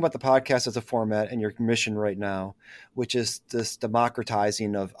think about the podcast as a format and your mission right now, which is this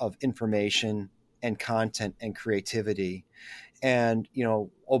democratizing of information and content and creativity. And,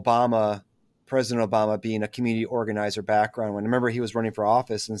 President Obama being a community organizer background, when I remember he was running for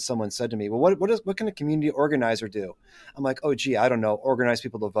office and someone said to me, well, what can a community organizer do? I'm like, oh, gee, I don't know, organize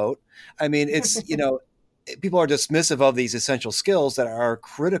people to vote. I mean, it's, people are dismissive of these essential skills that are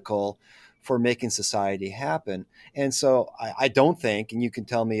critical for making society happen. And so I don't think, and you can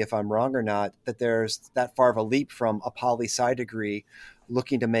tell me if I'm wrong or not, that there's that far of a leap from a poli-sci degree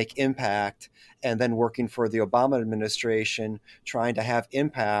looking to make impact and then working for the Obama administration, trying to have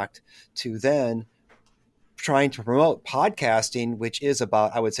impact, to then trying to promote podcasting, which is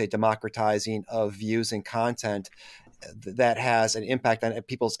about, I would say, democratizing of views and content that has an impact on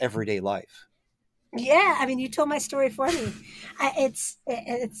people's everyday life. Yeah, you told my story for me. It's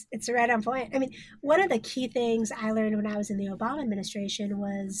right on point. One of the key things I learned when I was in the Obama administration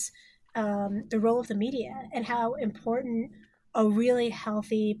was the role of the media and how important a really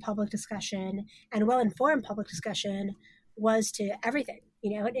healthy public discussion and well-informed public discussion was to everything.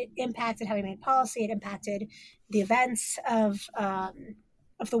 It impacted how we made policy. It impacted the events of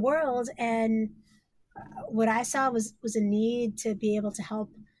the world. And what I saw was a need to be able to help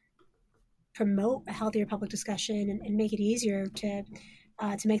promote a healthier public discussion and make it easier to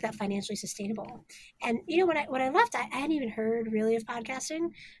make that financially sustainable. And when I left, I hadn't even heard really of podcasting,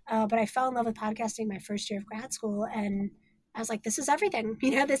 but I fell in love with podcasting my first year of grad school, and I was like, this is everything.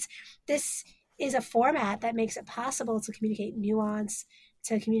 This is a format that makes it possible to communicate nuance,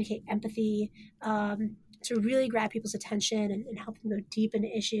 to communicate empathy, to really grab people's attention and help them go deep into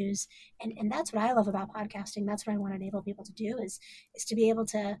issues. And that's what I love about podcasting. That's what I want to enable people to do is to be able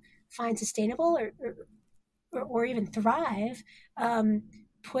to find sustainable or even thrive,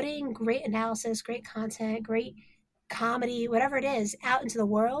 putting great analysis, great content, great comedy, whatever it is, out into the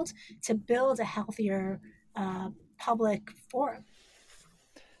world to build a healthier public forum.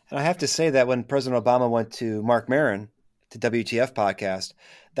 And I have to say that when President Obama went to Mark Maron, to WTF podcast,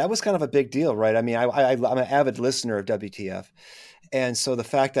 that was kind of a big deal, right? I'm an avid listener of WTF. And so the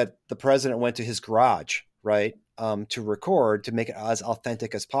fact that the president went to his garage, right, to record, to make it as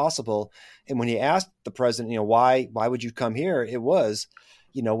authentic as possible. And when he asked the president, why would you come here? It was,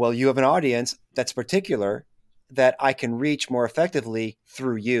 well, you have an audience that's particular that I can reach more effectively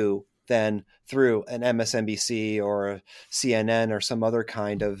through you than through an MSNBC or a CNN or some other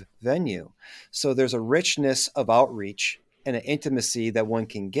kind of venue. So there's a richness of outreach and an intimacy that one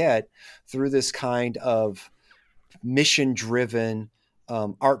can get through this kind of mission-driven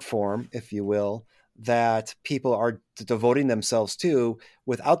art form, if you will, that people are devoting themselves to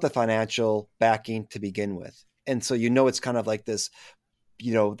without the financial backing to begin with. And so, it's kind of like this,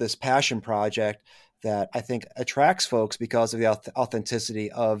 this passion project that I think attracts folks because of the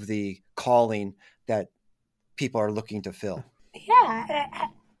authenticity of the calling that people are looking to fill. Yeah,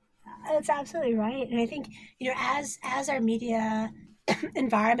 that's absolutely right. And I think, as our media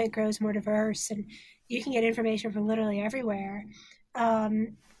environment grows more diverse and you can get information from literally everywhere,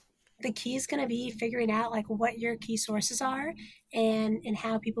 the key is going to be figuring out like what your key sources are and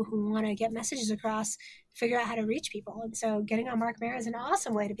how people who want to get messages across figure out how to reach people. And so getting on Mark Maron is an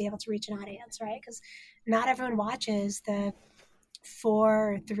awesome way to be able to reach an audience, right? Because not everyone watches the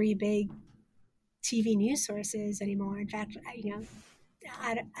 4 or 3 big TV news sources anymore. In fact,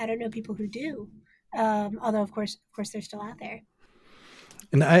 I don't know people who do. Although of course they're still out there.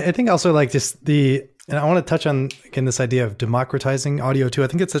 And I think also like and I want to touch on again this idea of democratizing audio too. I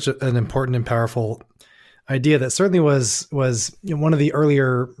think it's such an important and powerful idea that certainly was one of the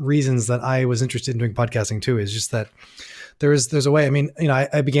earlier reasons that I was interested in doing podcasting too. Is just that there's a way. I mean,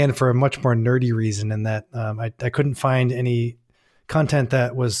 I began for a much more nerdy reason in that I couldn't find any content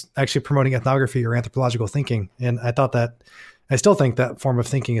that was actually promoting ethnography or anthropological thinking, and I still think that form of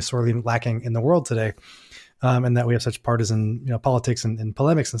thinking is sorely lacking in the world today. And that we have such partisan, politics and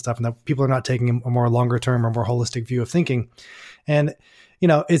polemics and stuff, and that people are not taking a more longer term or more holistic view of thinking. And,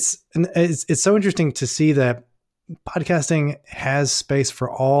 it's so interesting to see that podcasting has space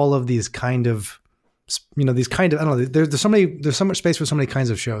for all of these kind of, I don't know, there's so much space for so many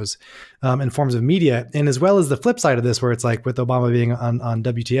kinds of shows and forms of media. And as well as the flip side of this, where it's like with Obama being on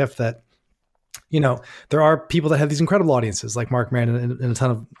WTF that, there are people that have these incredible audiences like Mark Maron and a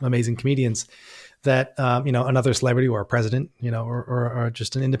ton of amazing comedians that, another celebrity or a president, or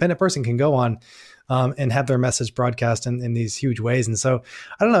just an independent person can go on and have their message broadcast in these huge ways. And so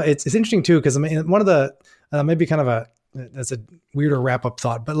I don't know, it's interesting too, because I mean, one of the, maybe kind of that's a weirder wrap up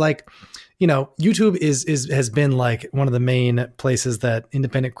thought, but like, YouTube has been like one of the main places that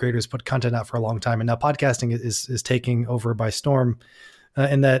independent creators put content out for a long time. And now podcasting is taking over by storm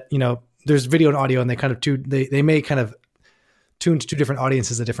in that, there's video and audio and they may kind of tune to 2 different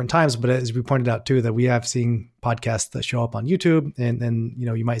audiences at different times. But as we pointed out too, that we have seen podcasts that show up on YouTube and then,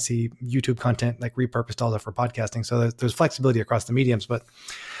 you might see YouTube content like repurposed also for podcasting. So there's flexibility across the mediums, but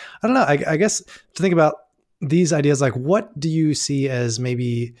I don't know. I guess to think about these ideas, like what do you see as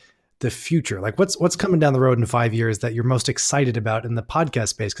maybe the future? Like what's coming down the road in 5 years that you're most excited about in the podcast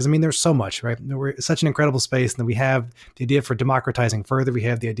space? Because I mean, there's so much, right? We're such an incredible space, and then we have the idea for democratizing further. We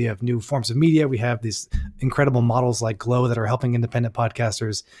have the idea of new forms of media. We have these incredible models like Glow that are helping independent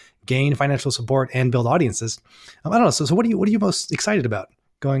podcasters gain financial support and build audiences. I don't know. So what are you most excited about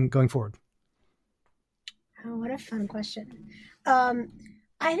going forward? Oh, what a fun question.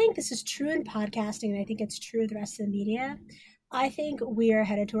 I think this is true in podcasting, and I think it's true of the rest of the media. I think we are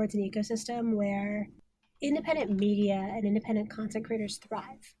headed towards an ecosystem where independent media and independent content creators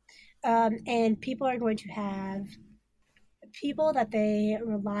thrive. And people are going to have people that they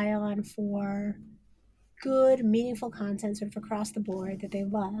rely on for good, meaningful content sort of across the board that they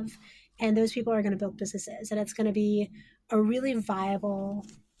love. And those people are going to build businesses. And it's going to be a really viable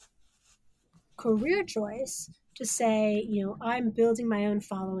career choice to say, I'm building my own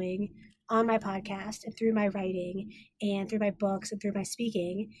following on my podcast and through my writing and through my books and through my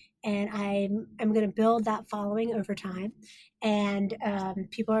speaking. And I'm going to build that following over time. And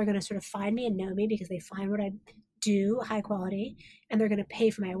people are going to sort of find me and know me because they find what I do high quality, and they're going to pay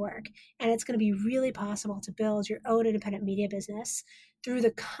for my work. And it's going to be really possible to build your own independent media business through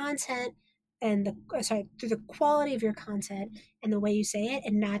the content and through the quality of your content and the way you say it,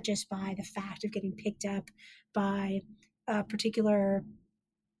 and not just by the fact of getting picked up by a particular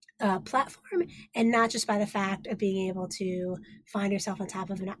platform, and not just by the fact of being able to find yourself on top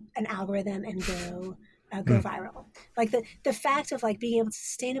of an algorithm and go viral. Like the fact of like being able to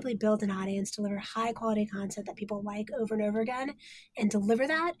sustainably build an audience, deliver high quality content that people like over and over again, and deliver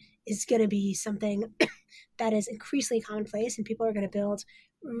that is going to be something that is increasingly commonplace, and people are going to build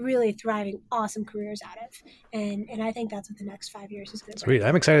really thriving, awesome careers out of. And I think that's what the next 5 years is going to be. Sweet.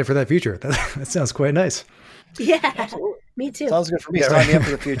 I'm excited for that future. That sounds quite nice. Yeah, absolutely. Me too. Sounds good for me. Sign me up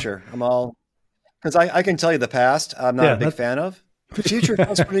for the future. I'm all, because I can tell you the past I'm not a big fan of. The future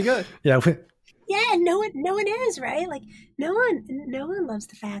sounds pretty good. Yeah. Yeah, no one is, right? Like no one loves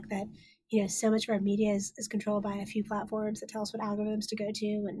the fact that so much of our media is controlled by a few platforms that tell us what algorithms to go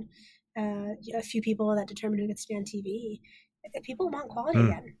to, and a few people that determine who gets to be on TV. people want quality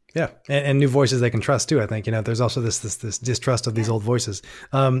again. Yeah. And new voices they can trust too. I think, there's also this distrust of these old voices.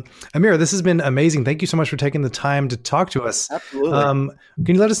 Amira, this has been amazing. Thank you so much for taking the time to talk to us. Absolutely.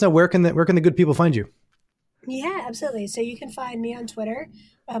 Can you let us know where can the good people find you? Yeah, absolutely. So you can find me on Twitter.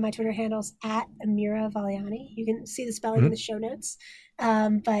 My Twitter handle's at Amira Valliani. You can see the spelling in the show notes.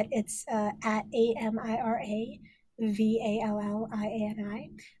 But it's at AMIRA VALLIANI.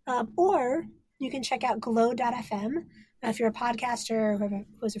 Or you can check out glow.fm. If you're a podcaster or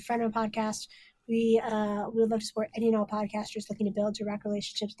who's a friend of a podcast, we would love to support any and all podcasters looking to build direct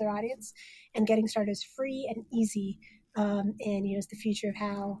relationships with their audience. And getting started is free and easy. And it's the future of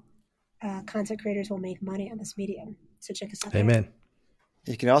how content creators will make money on this medium. So check us out. Amen.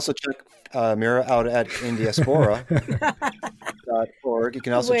 You can also check Amira out at indiaspora.org. You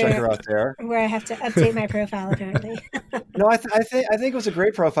can also check her out there. Where I have to update my profile, apparently. No, I think it was a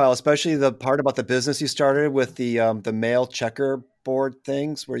great profile, especially the part about the business you started with the mail checkerboard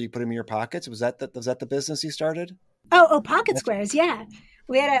things where you put them in your pockets. Was that the business you started? Oh, pocket squares. Yeah,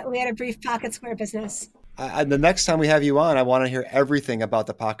 we had a brief pocket square business. The next time we have you on, I want to hear everything about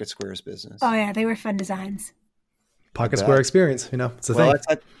the pocket squares business. Oh yeah, they were fun designs. Pocket square experience, it's a thing.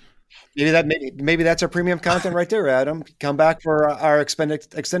 Maybe that's our premium content right there, Adam. Come back for our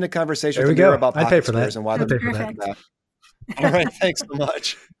extended conversation with Amira about pocket squares and why they're perfect. All right, thanks so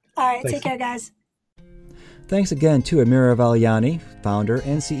much. All right, take care, guys. Thanks again to Amira Valliani, founder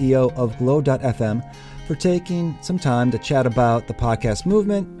and CEO of Glow.fm, for taking some time to chat about the podcast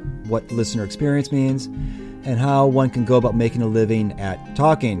movement, what listener experience means, and how one can go about making a living at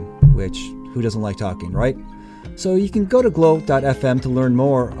talking, which who doesn't like talking, right? So you can go to glow.fm to learn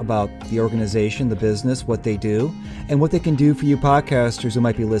more about the organization, the business, what they do, and what they can do for you podcasters who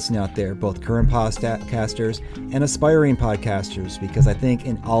might be listening out there, both current podcasters and aspiring podcasters, because I think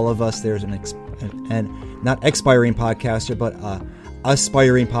in all of us there's an not expiring podcaster, but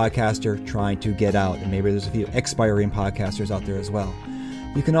aspiring podcaster trying to get out, and maybe there's a few expiring podcasters out there as well.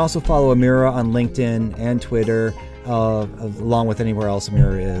 You can also follow Amira on LinkedIn and Twitter, along with anywhere else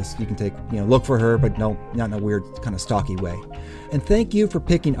Amira is. You can look for her, but not in a weird kind of stalky way. And thank you for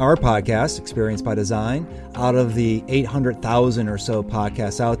picking our podcast, Experience by Design, out of the 800,000 or so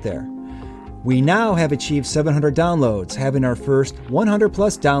podcasts out there. We now have achieved 700 downloads, having our first 100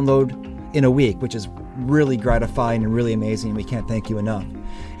 plus download in a week, which is really gratifying and really amazing. We can't thank you enough.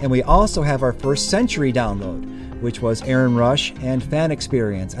 And we also have our first century download, which was Aaron Rush and Fan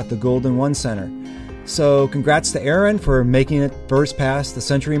Experience at the Golden One Center. So congrats to Aaron for making it first past the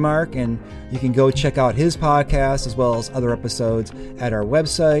century mark, and you can go check out his podcast as well as other episodes at our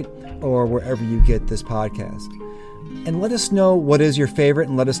website or wherever you get this podcast. And let us know what is your favorite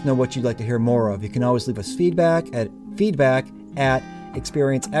and let us know what you'd like to hear more of. You can always leave us feedback at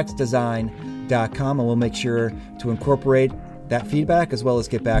experiencexdesign.com, and we'll make sure to incorporate that feedback as well as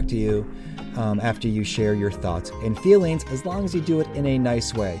get back to you after you share your thoughts and feelings, as long as you do it in a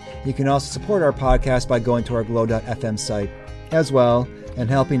nice way. You can also support our podcast by going to our glow.fm site as well and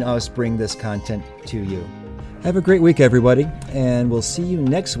helping us bring this content to you. Have a great week, everybody, and we'll see you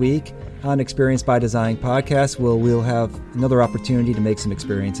next week on Experience by Design podcast, where we'll have another opportunity to make some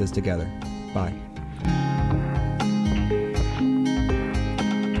experiences together. Bye.